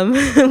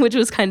 which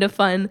was kind of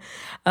fun.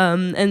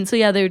 And so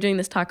yeah, they were doing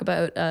this talk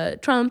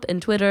about Trump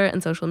and Twitter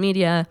and social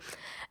media.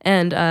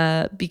 And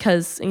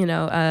because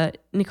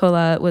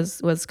Nicola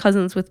was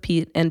cousins with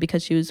Pete, and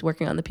because she was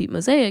working on the Pete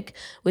Mosaic,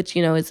 which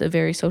is a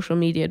very social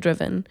media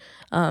driven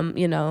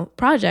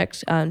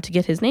project to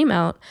get his name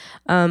out,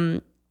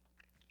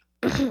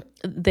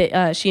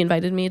 she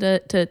invited me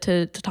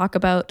to talk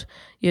about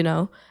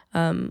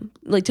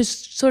like to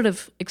sort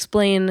of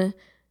explain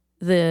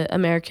the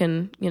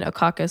American,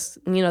 caucus,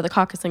 the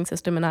caucusing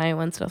system in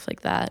Iowa and stuff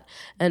like that,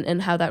 and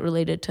how that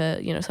related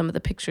to, some of the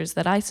pictures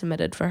that I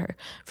submitted for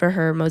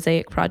her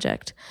Mosaic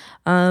project.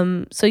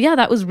 So yeah,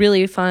 that was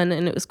really fun,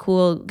 and it was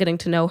cool getting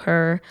to know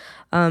her,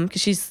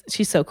 because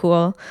she's so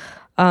cool.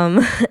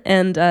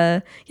 And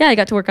yeah, I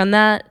got to work on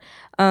that.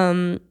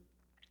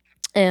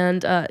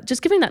 And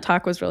just giving that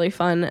talk was really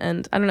fun,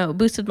 and I don't know, it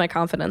boosted my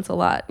confidence a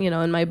lot,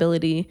 in my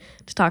ability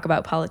to talk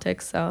about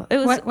politics. So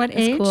it was what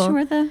age cool.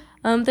 were the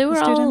they were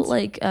students? all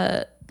like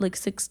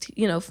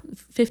 16,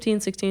 15,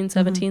 16,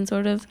 17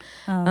 sort of.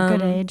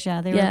 Good age.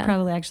 Yeah, they were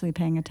probably actually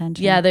paying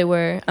attention. Yeah, they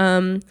were.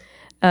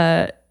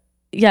 Yeah,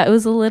 it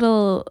was a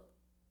little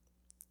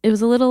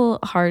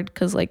hard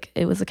because like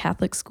it was a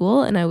Catholic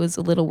school, and I was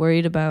a little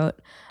worried about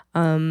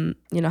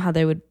how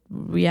they would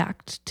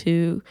react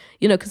to,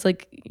 because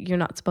like you're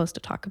not supposed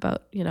to talk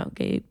about,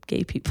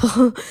 gay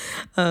people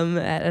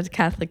at a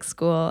Catholic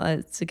school.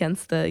 It's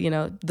against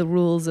the, the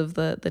rules of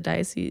the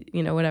diocese,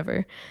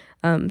 whatever.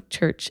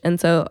 church. And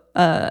so,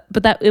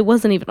 but that it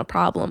wasn't even a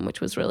problem,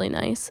 which was really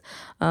nice.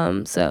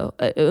 So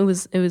it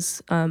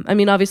was, I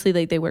mean, obviously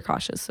they were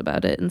cautious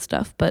about it and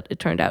stuff, but it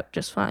turned out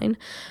just fine.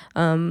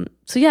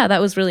 So yeah,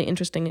 that was really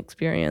interesting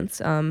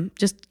experience.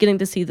 Just getting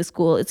to see the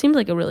school. It seemed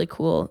like a really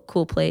cool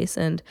place,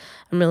 and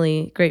I'm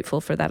really grateful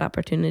for that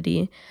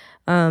opportunity.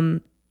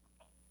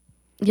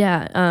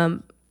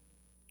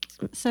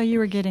 So you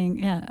were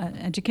getting an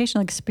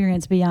educational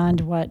experience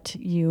beyond what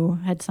you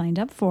had signed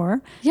up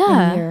for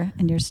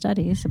in your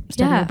studies,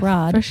 study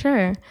abroad. For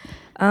sure.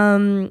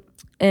 So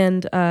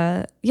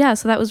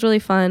that was really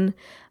fun.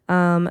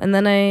 And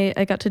then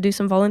I got to do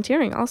some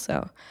volunteering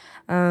also.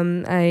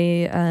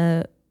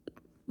 I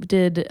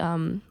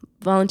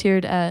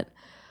volunteered at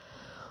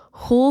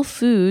Whole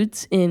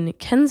Foods in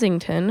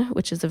Kensington,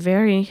 which is a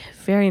very,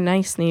 very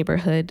nice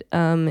neighborhood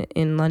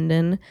in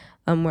London,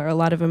 where a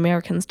lot of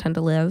Americans tend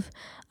to live.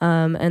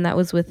 And that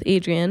was with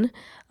Adrienne,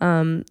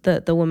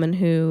 the woman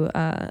who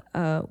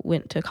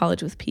went to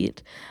college with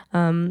Pete.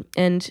 So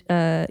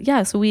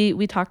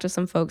we talked to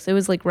some folks. It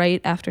was like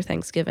right after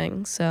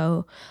Thanksgiving.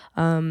 So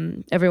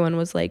everyone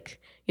was like,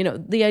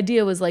 the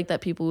idea was like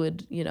that people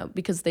would,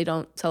 because they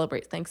don't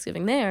celebrate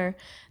Thanksgiving there,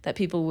 that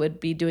people would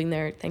be doing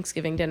their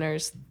Thanksgiving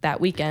dinners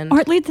that weekend. Or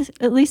at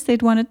least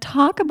they'd want to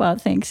talk about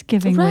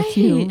Thanksgiving with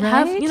you,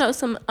 right? Have,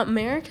 some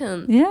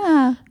Americans.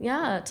 Yeah.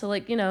 Yeah,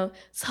 to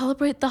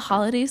celebrate the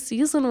holiday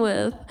season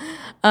with.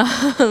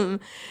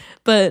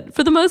 But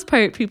for the most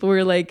part, people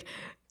were like,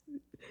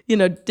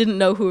 didn't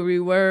know who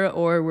we were,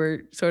 or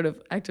were sort of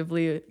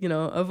actively,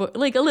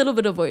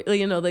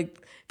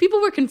 people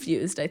were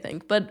confused, I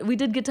think. But we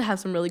did get to have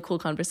some really cool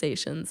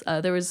conversations.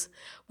 There was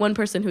one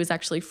person who was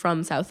actually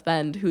from South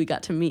Bend who we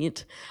got to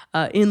meet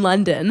in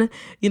London,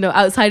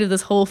 outside of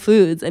this Whole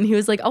Foods. And he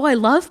was like, "Oh, I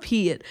love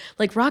Pete,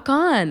 rock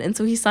on." And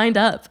so he signed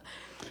up.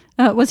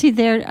 Was he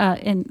there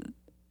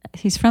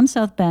he's from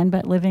South Bend,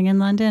 but living in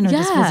London, or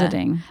just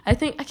visiting? I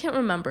can't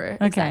remember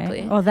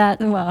exactly.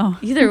 Well.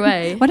 Either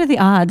way. What are the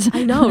odds?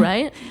 I know,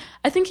 right?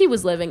 I think he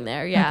was living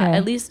there,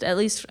 at least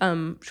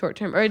short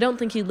term. Or I don't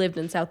think he lived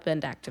in South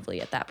Bend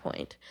actively at that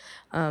point.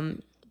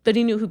 But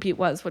he knew who Pete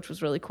was, which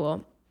was really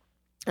cool.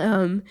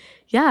 And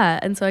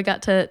so I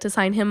got to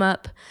sign him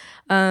up,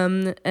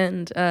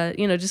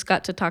 just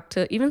got to talk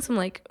to even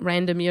some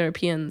random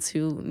Europeans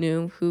who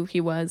knew who he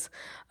was,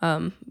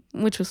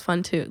 which was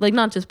fun too.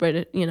 Not just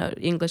British,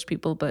 English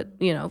people, but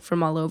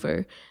from all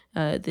over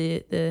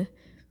the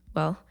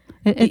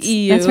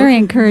EU. That's very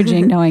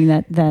encouraging knowing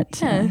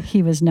that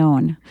he was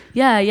known.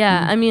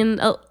 Yeah. I mean,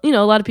 a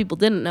lot of people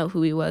didn't know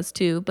who he was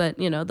too, but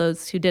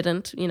those who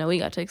didn't, we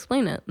got to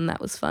explain it, and that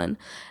was fun.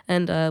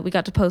 And we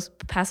got to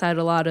pass out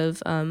a lot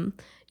of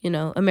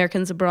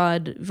Americans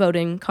abroad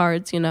voting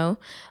cards, to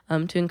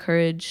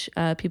encourage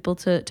people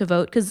to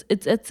vote, because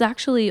it's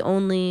actually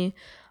only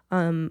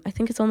I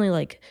think it's only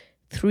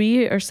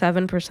 3 or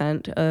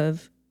 7%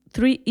 of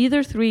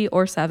either 3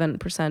 or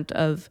 7%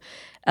 of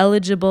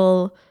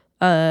eligible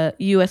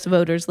U.S.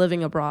 voters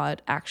living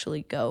abroad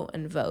actually go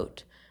and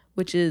vote,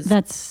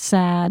 that's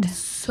sad.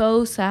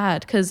 So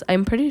sad, because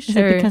I'm pretty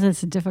sure. Is it because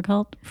it's a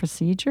difficult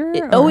procedure?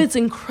 It's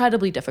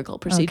incredibly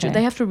difficult procedure. Okay.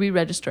 They have to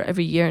re-register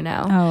every year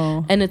now.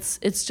 Oh. And it's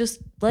just,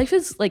 life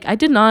is I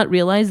did not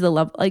realize the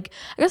level, I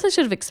guess I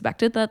should have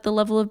expected that the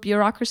level of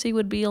bureaucracy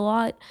would be a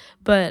lot,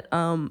 but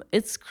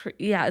it's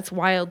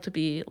wild to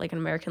be an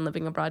American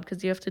living abroad,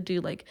 because you have to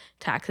do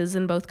taxes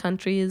in both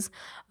countries,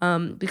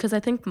 because I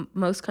think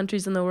most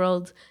countries in the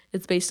world,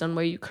 it's based on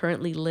where you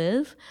currently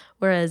live,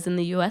 whereas in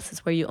the U.S.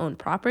 it's where you own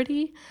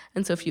property.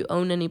 And so if you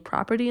own any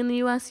property in the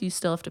U.S., you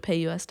still have to pay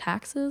U.S.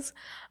 taxes,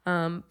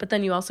 but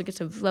then you also get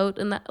to vote,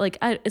 and that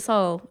it's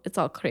all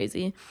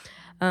crazy.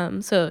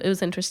 So it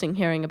was interesting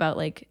hearing about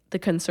the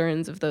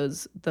concerns of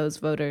those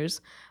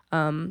voters,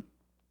 and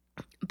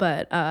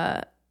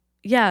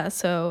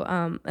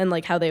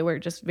how they were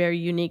just very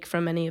unique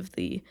from any of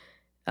the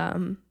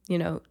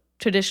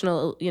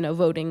traditional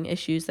voting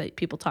issues that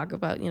people talk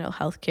about,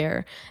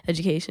 healthcare,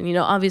 education.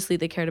 Obviously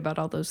they cared about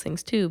all those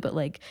things too, but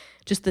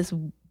just this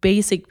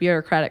basic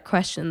bureaucratic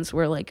questions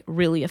were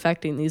really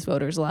affecting these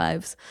voters'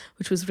 lives,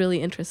 which was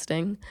really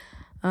interesting.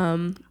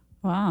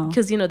 Wow.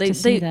 Because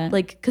they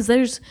because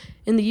there's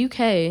in the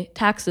UK,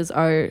 taxes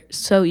are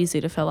so easy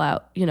to fill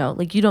out. You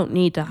don't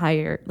need to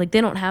hire,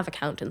 they don't have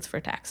accountants for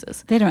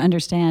taxes. They don't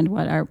understand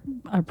what our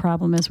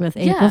problem is with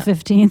April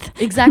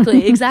 15th.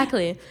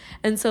 Exactly.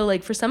 And so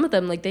for some of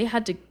them, they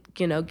had to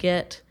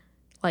get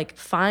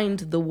find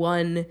the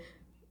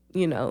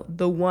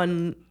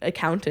one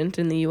accountant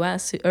in the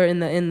US or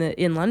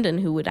in London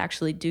who would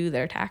actually do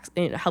their tax,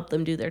 help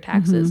them do their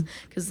taxes,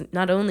 because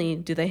not only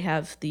do they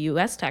have the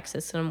US tax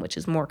system, which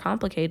is more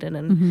complicated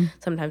and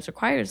sometimes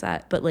requires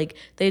that, but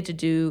they had to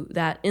do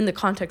that in the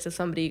context of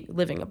somebody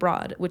living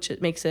abroad, which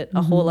it makes it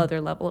a whole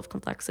other level of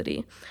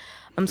complexity.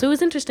 So it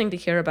was interesting to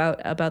hear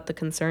about the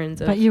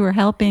concerns of. But you were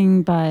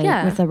helping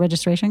with the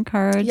registration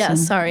cards. Yeah,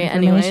 sorry.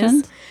 Anyways,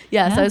 so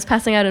I was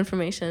passing out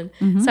information.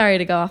 Sorry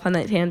to go off on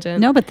that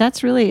tangent. No, but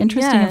that's really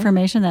interesting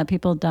information that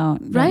people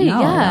don't know.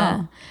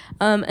 Yeah.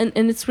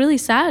 And it's really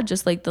sad,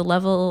 just like the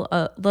level,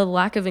 the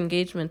lack of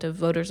engagement of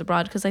voters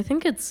abroad, because I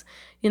think it's,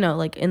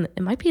 like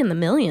it might be in the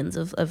millions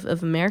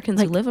of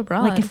Americans who live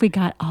abroad. Like if we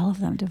got all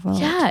of them to vote.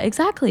 Yeah,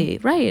 exactly.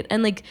 Right.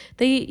 And like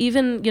they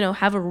even,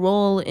 have a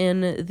role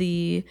in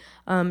the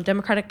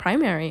Democratic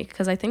primary,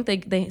 because I think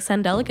they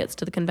send delegates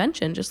to the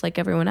convention just like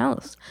everyone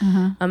else.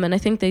 And I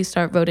think they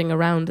start voting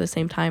around the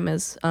same time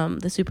as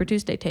the Super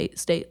Tuesday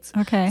states.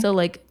 Okay. So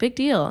like big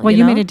deal. Well,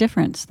 you made a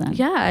difference then.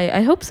 Yeah,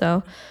 I hope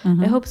so.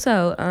 I hope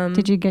so.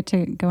 Did you get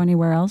to go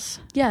anywhere else?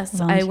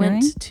 Yes, I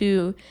went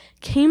to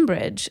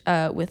Cambridge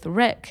with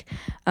Rick,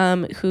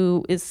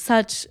 who is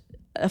such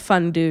a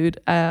fun dude.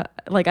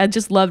 Like I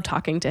just love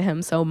talking to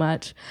him so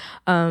much.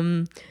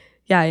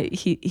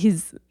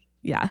 He's.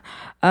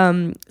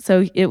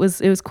 So it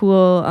was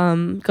cool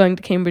going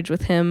to Cambridge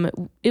with him.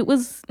 It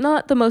was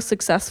not the most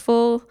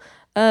successful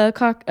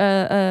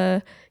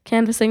canvassing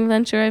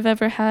venture I've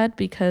ever had,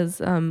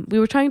 because we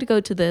were trying to go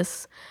to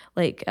this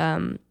like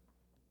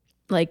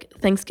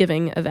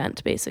Thanksgiving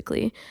event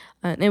basically,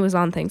 and it was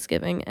on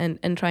Thanksgiving,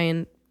 and try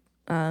and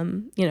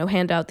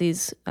hand out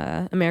these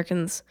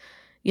Americans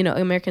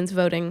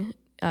voting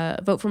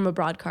vote from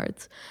abroad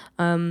cards,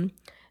 and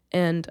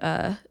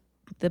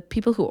the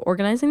people who were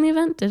organizing the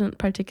event didn't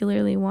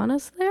particularly want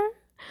us there,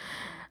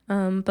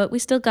 but we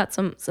still got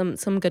some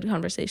good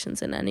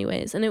conversations in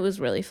anyways, and it was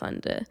really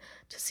fun to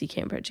see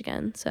Cambridge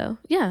again. So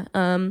yeah,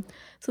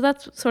 so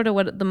that's sort of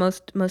what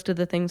most of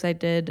the things I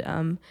did.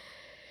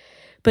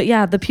 But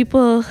yeah, the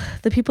people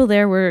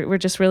there were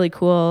just really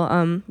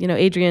cool.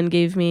 Adrian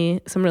gave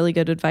me some really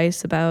good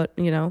advice about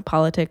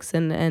politics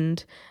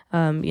and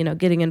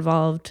getting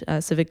involved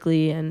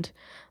civically, and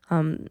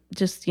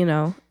just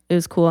it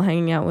was cool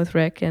hanging out with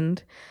Rick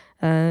and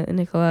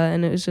Nicola,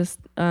 and it was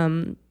just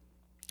it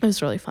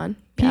was really fun.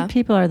 Yeah.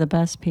 People are the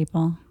best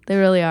people. They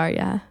really are.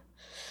 Yeah.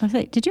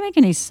 Did you make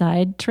any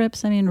side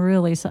trips? I mean,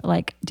 really,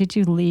 did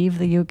you leave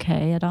the UK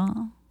at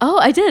all? Oh,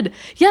 I did.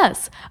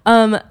 Yes.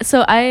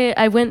 So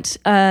I went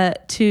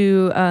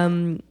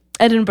to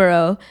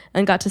Edinburgh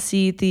and got to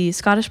see the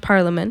Scottish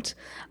Parliament,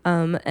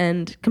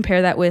 and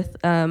compare that with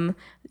the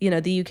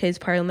UK's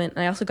Parliament.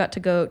 And I also got to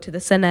go to the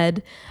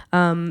Senedd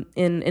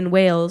in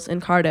Wales,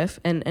 in Cardiff,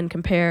 and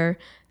compare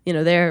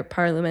their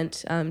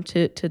Parliament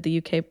to the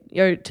UK,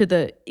 or to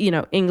the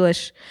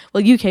English,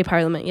 UK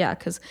Parliament,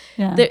 because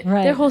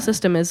their whole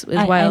system is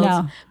wild.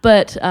 I know.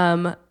 But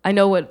I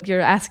know what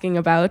you're asking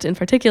about in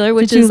particular,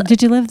 which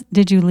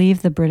did you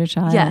leave the British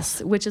Isles?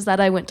 Yes, which is that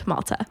I went to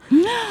Malta.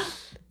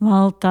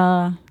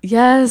 Malta.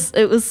 Yes,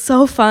 it was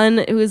so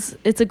fun.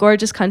 It's a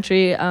gorgeous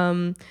country.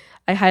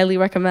 I highly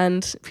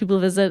recommend people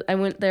visit. I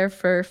went there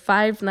for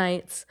 5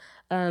 nights.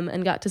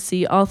 And got to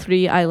see all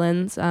 3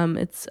 islands.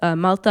 It's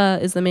Malta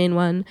is the main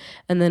one,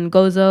 and then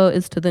Gozo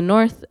is to the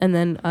north, and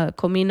then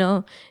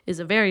Comino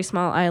is a very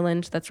small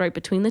island that's right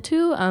between the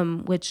two,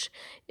 which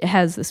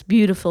has this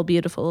beautiful,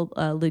 beautiful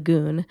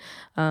lagoon,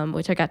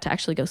 which I got to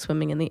actually go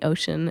swimming in the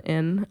ocean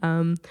in,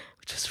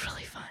 which was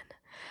really fun.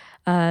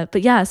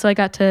 But yeah, so I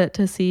got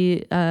to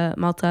see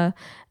Malta,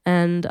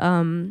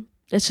 and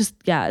it's just,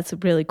 it's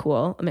really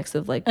cool, a mix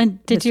of like.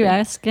 And did you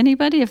ask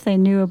anybody if they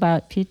knew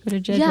about Pete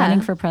Buttigieg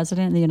running for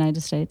president in the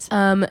United States?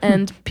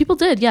 And people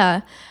did,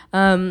 yeah.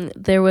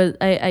 There was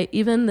I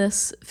even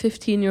this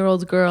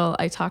 15-year-old girl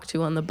I talked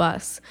to on the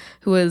bus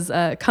who was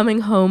coming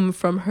home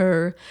from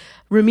her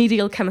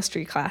remedial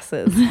chemistry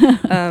classes,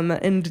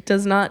 and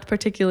does not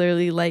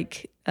particularly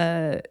like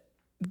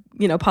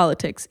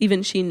politics.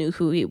 Even she knew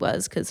who he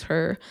was because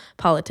her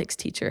politics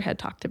teacher had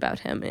talked about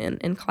him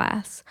in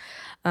class.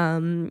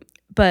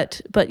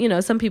 But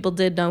some people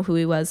did know who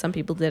he was, some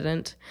people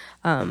didn't.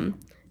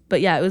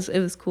 But yeah, it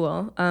was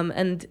cool.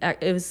 And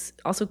it was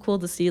also cool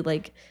to see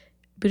like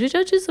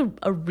Buttigieg is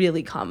a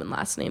really common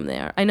last name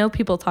there. I know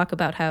people talk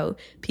about how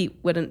Pete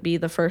wouldn't be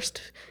the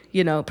first,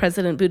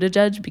 President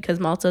Buttigieg because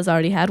Malta's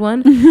already had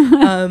one.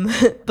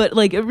 But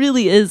like it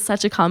really is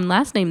such a common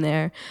last name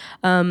there.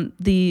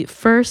 The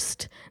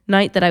first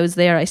night that I was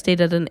there, I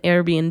stayed at an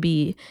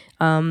Airbnb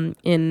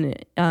in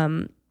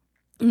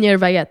near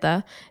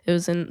Valletta. It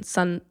was in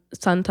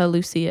Santa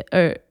Lucia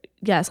or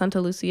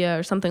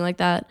something like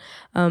that.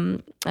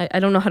 I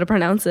don't know how to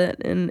pronounce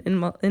it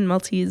in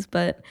Maltese,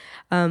 but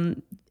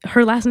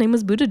her last name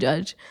was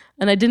Buttigieg,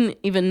 and I didn't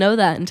even know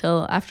that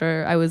until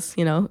after I was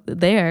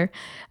there.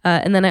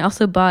 And then I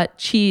also bought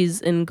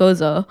cheese in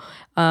Gozo,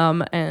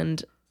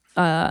 and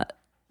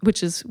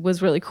which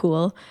was really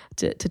cool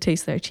to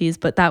taste their cheese.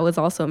 But that was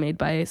also made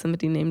by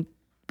somebody named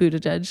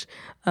Buttigieg,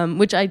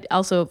 which I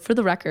also, for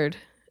the record,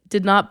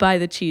 did not buy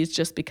the cheese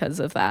just because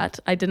of that.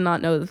 I did not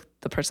know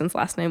the person's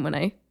last name when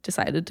I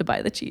decided to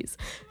buy the cheese.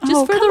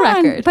 Just for the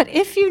record. But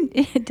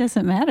it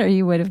doesn't matter.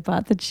 You would have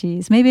bought the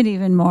cheese. Maybe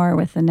even more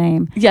with the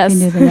name. Yes. If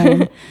you knew the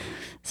name.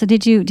 So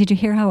did you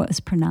hear how it was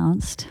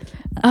pronounced?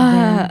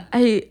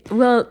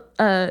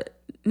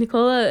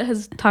 Nicola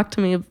has talked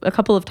to me a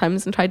couple of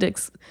times and tried to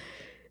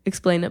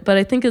explain it, but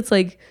I think it's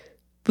like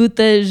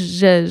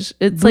Buttigieg.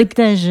 It's like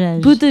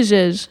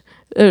Buttigieg.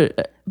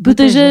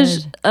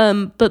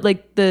 Buttigieg. But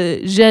like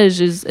the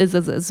Jej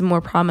is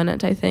more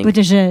prominent, I think.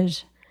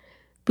 Buttigieg.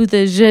 I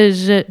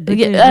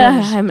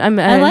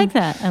like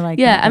that.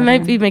 I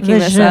might be making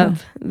this up.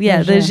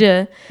 Yeah, the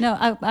Je.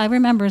 No, I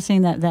remember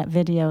seeing that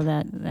video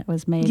that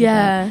was made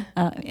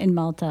in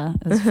Malta.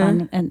 It was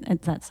fun, and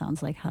that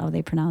sounds like how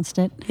they pronounced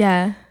it.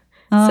 Yeah.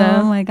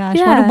 Oh my gosh,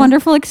 what a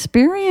wonderful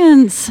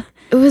experience.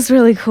 It was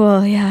really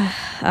cool, yeah.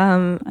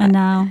 And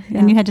now,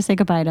 and you had to say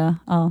goodbye to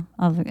all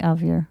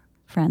of your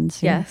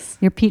friends. Yes.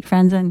 Your Pete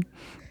friends, and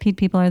Pete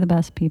people are the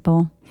best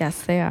people.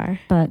 Yes, they are.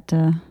 But...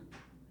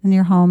 and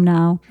you're home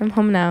now. I'm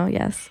home now,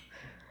 yes.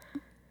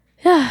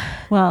 Yeah.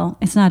 Well,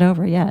 it's not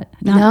over yet.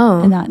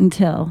 No. Not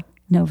until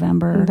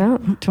November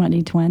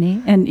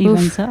 2020. And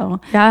even so.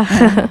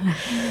 Yeah.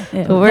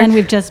 And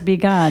we've just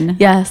begun.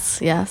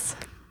 Yes.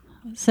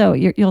 So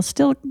you'll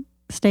still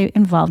stay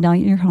involved. Now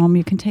you're home.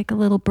 You can take a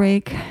little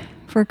break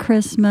for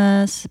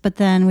Christmas. But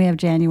then we have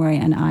January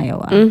in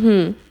Iowa.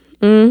 Mm-hmm.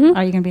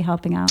 Are you going to be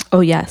helping out?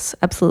 Oh, yes,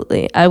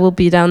 absolutely. I will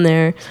be down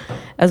there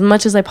as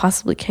much as I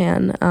possibly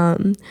can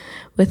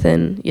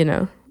within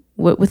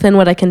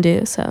what I can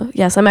do. So,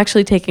 yes, I'm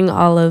actually taking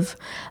all of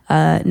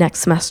next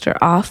semester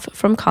off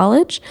from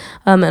college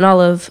and all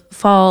of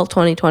fall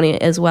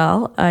 2020 as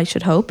well, I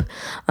should hope,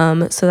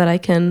 so that I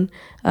can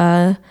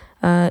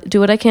do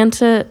what I can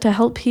to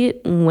help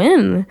Pete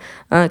win,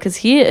 because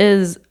he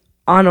is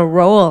on a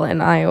roll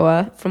in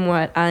Iowa from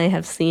what I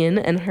have seen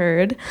and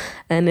heard,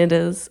 and it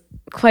is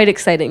quite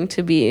exciting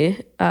to be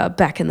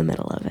back in the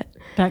middle of it.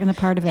 Back in the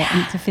part of it,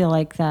 and to feel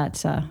like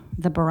that's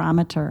the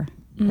barometer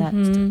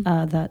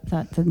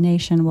that the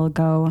nation will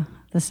go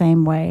the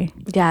same way.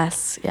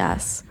 Yes.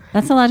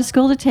 That's a lot of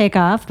school to take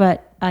off,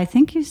 but I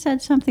think you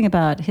said something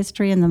about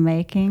history in the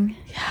making.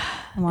 Yeah.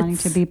 And wanting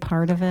to be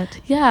part of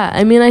it. Yeah,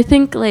 I mean, I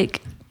think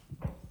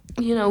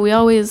we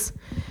always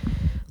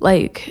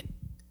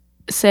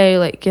say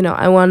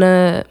I want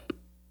to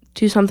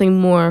do something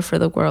more for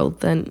the world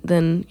than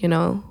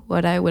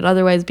what I would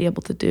otherwise be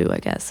able to do, I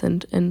guess,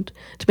 and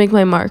to make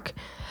my mark.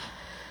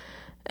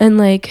 And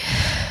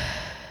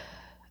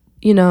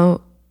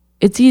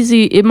it's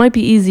easy. It might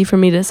be easy for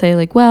me to say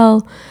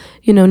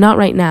not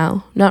right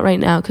now,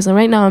 because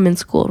right now I'm in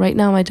school. Right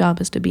now my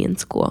job is to be in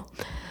school.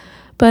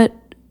 But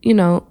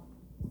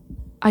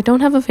I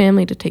don't have a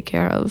family to take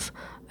care of.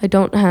 I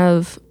don't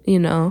have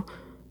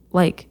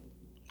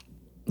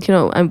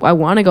I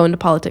want to go into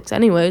politics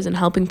anyways and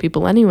helping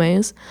people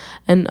anyways.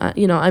 And,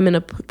 I'm in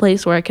a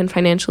place where I can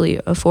financially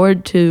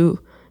afford to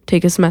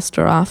take a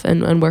semester off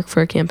and work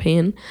for a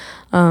campaign,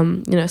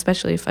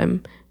 especially if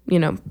I'm,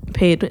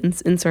 paid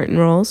in certain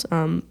roles.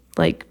 Why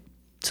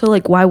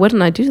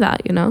wouldn't I do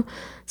that,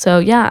 So,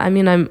 yeah, I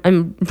mean,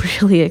 I'm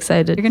really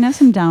excited. You're going to have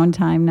some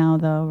downtime now,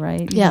 though,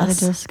 right? You yes.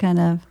 gotta just kind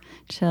of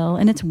chill.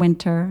 And it's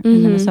winter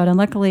in Minnesota. And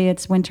luckily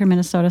it's winter in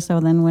Minnesota. So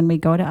then when we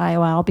go to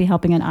Iowa, I'll be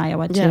helping in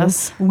Iowa too.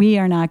 Yes. We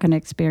are not going to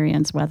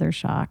experience weather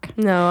shock.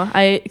 No,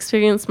 I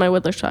experienced my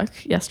weather shock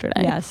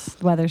yesterday. Yes,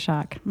 weather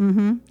shock.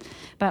 Mm-hmm.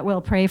 But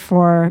we'll pray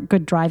for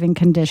good driving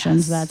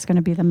conditions. Yes. That's going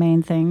to be the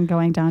main thing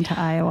going down to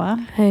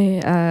Iowa. Hey,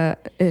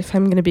 if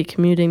I'm going to be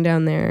commuting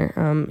down there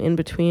in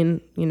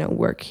between,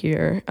 work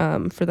here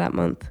for that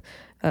month,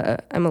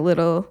 I'm a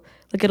little,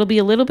 it'll be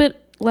a little bit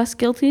less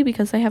guilty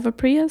because I have a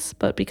Prius,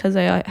 but because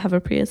I have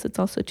a Prius, it's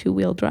also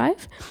 2-wheel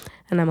drive,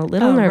 and I'm a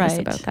little nervous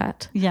about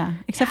that. Yeah,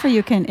 except for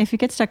if you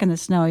get stuck in the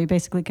snow, you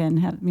basically can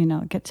have,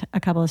 get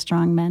a couple of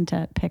strong men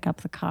to pick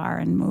up the car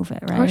and move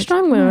it, right? Or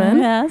strong women.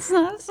 Yes,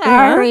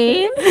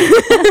 sorry.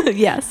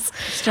 Yes.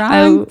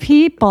 Strong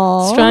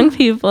people. Strong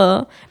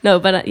people. No,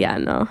 but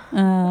no.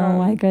 Oh,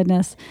 my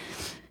goodness.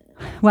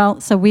 Well,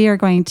 so we are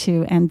going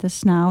to end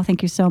this now.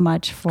 Thank you so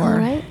much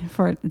for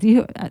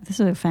you. This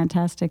is a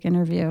fantastic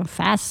interview.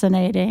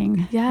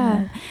 Fascinating.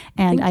 Yeah.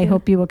 And I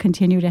hope you will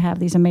continue to have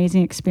these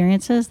amazing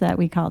experiences that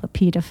we call the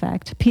Pete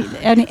effect.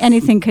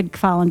 Anything could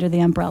fall under the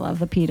umbrella of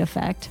the Pete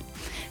effect.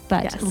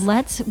 But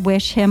let's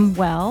wish him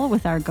well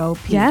with our Go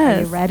Pete. Yes.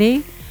 Are you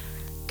ready?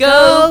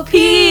 Go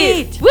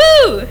Pete!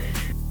 Woo!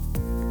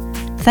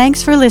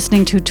 Thanks for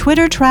listening to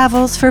Twitter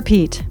Travels for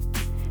Pete.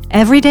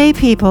 Everyday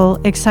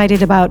people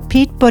excited about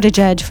Pete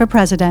Buttigieg for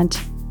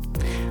president.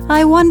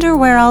 I wonder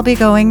where I'll be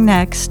going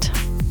next.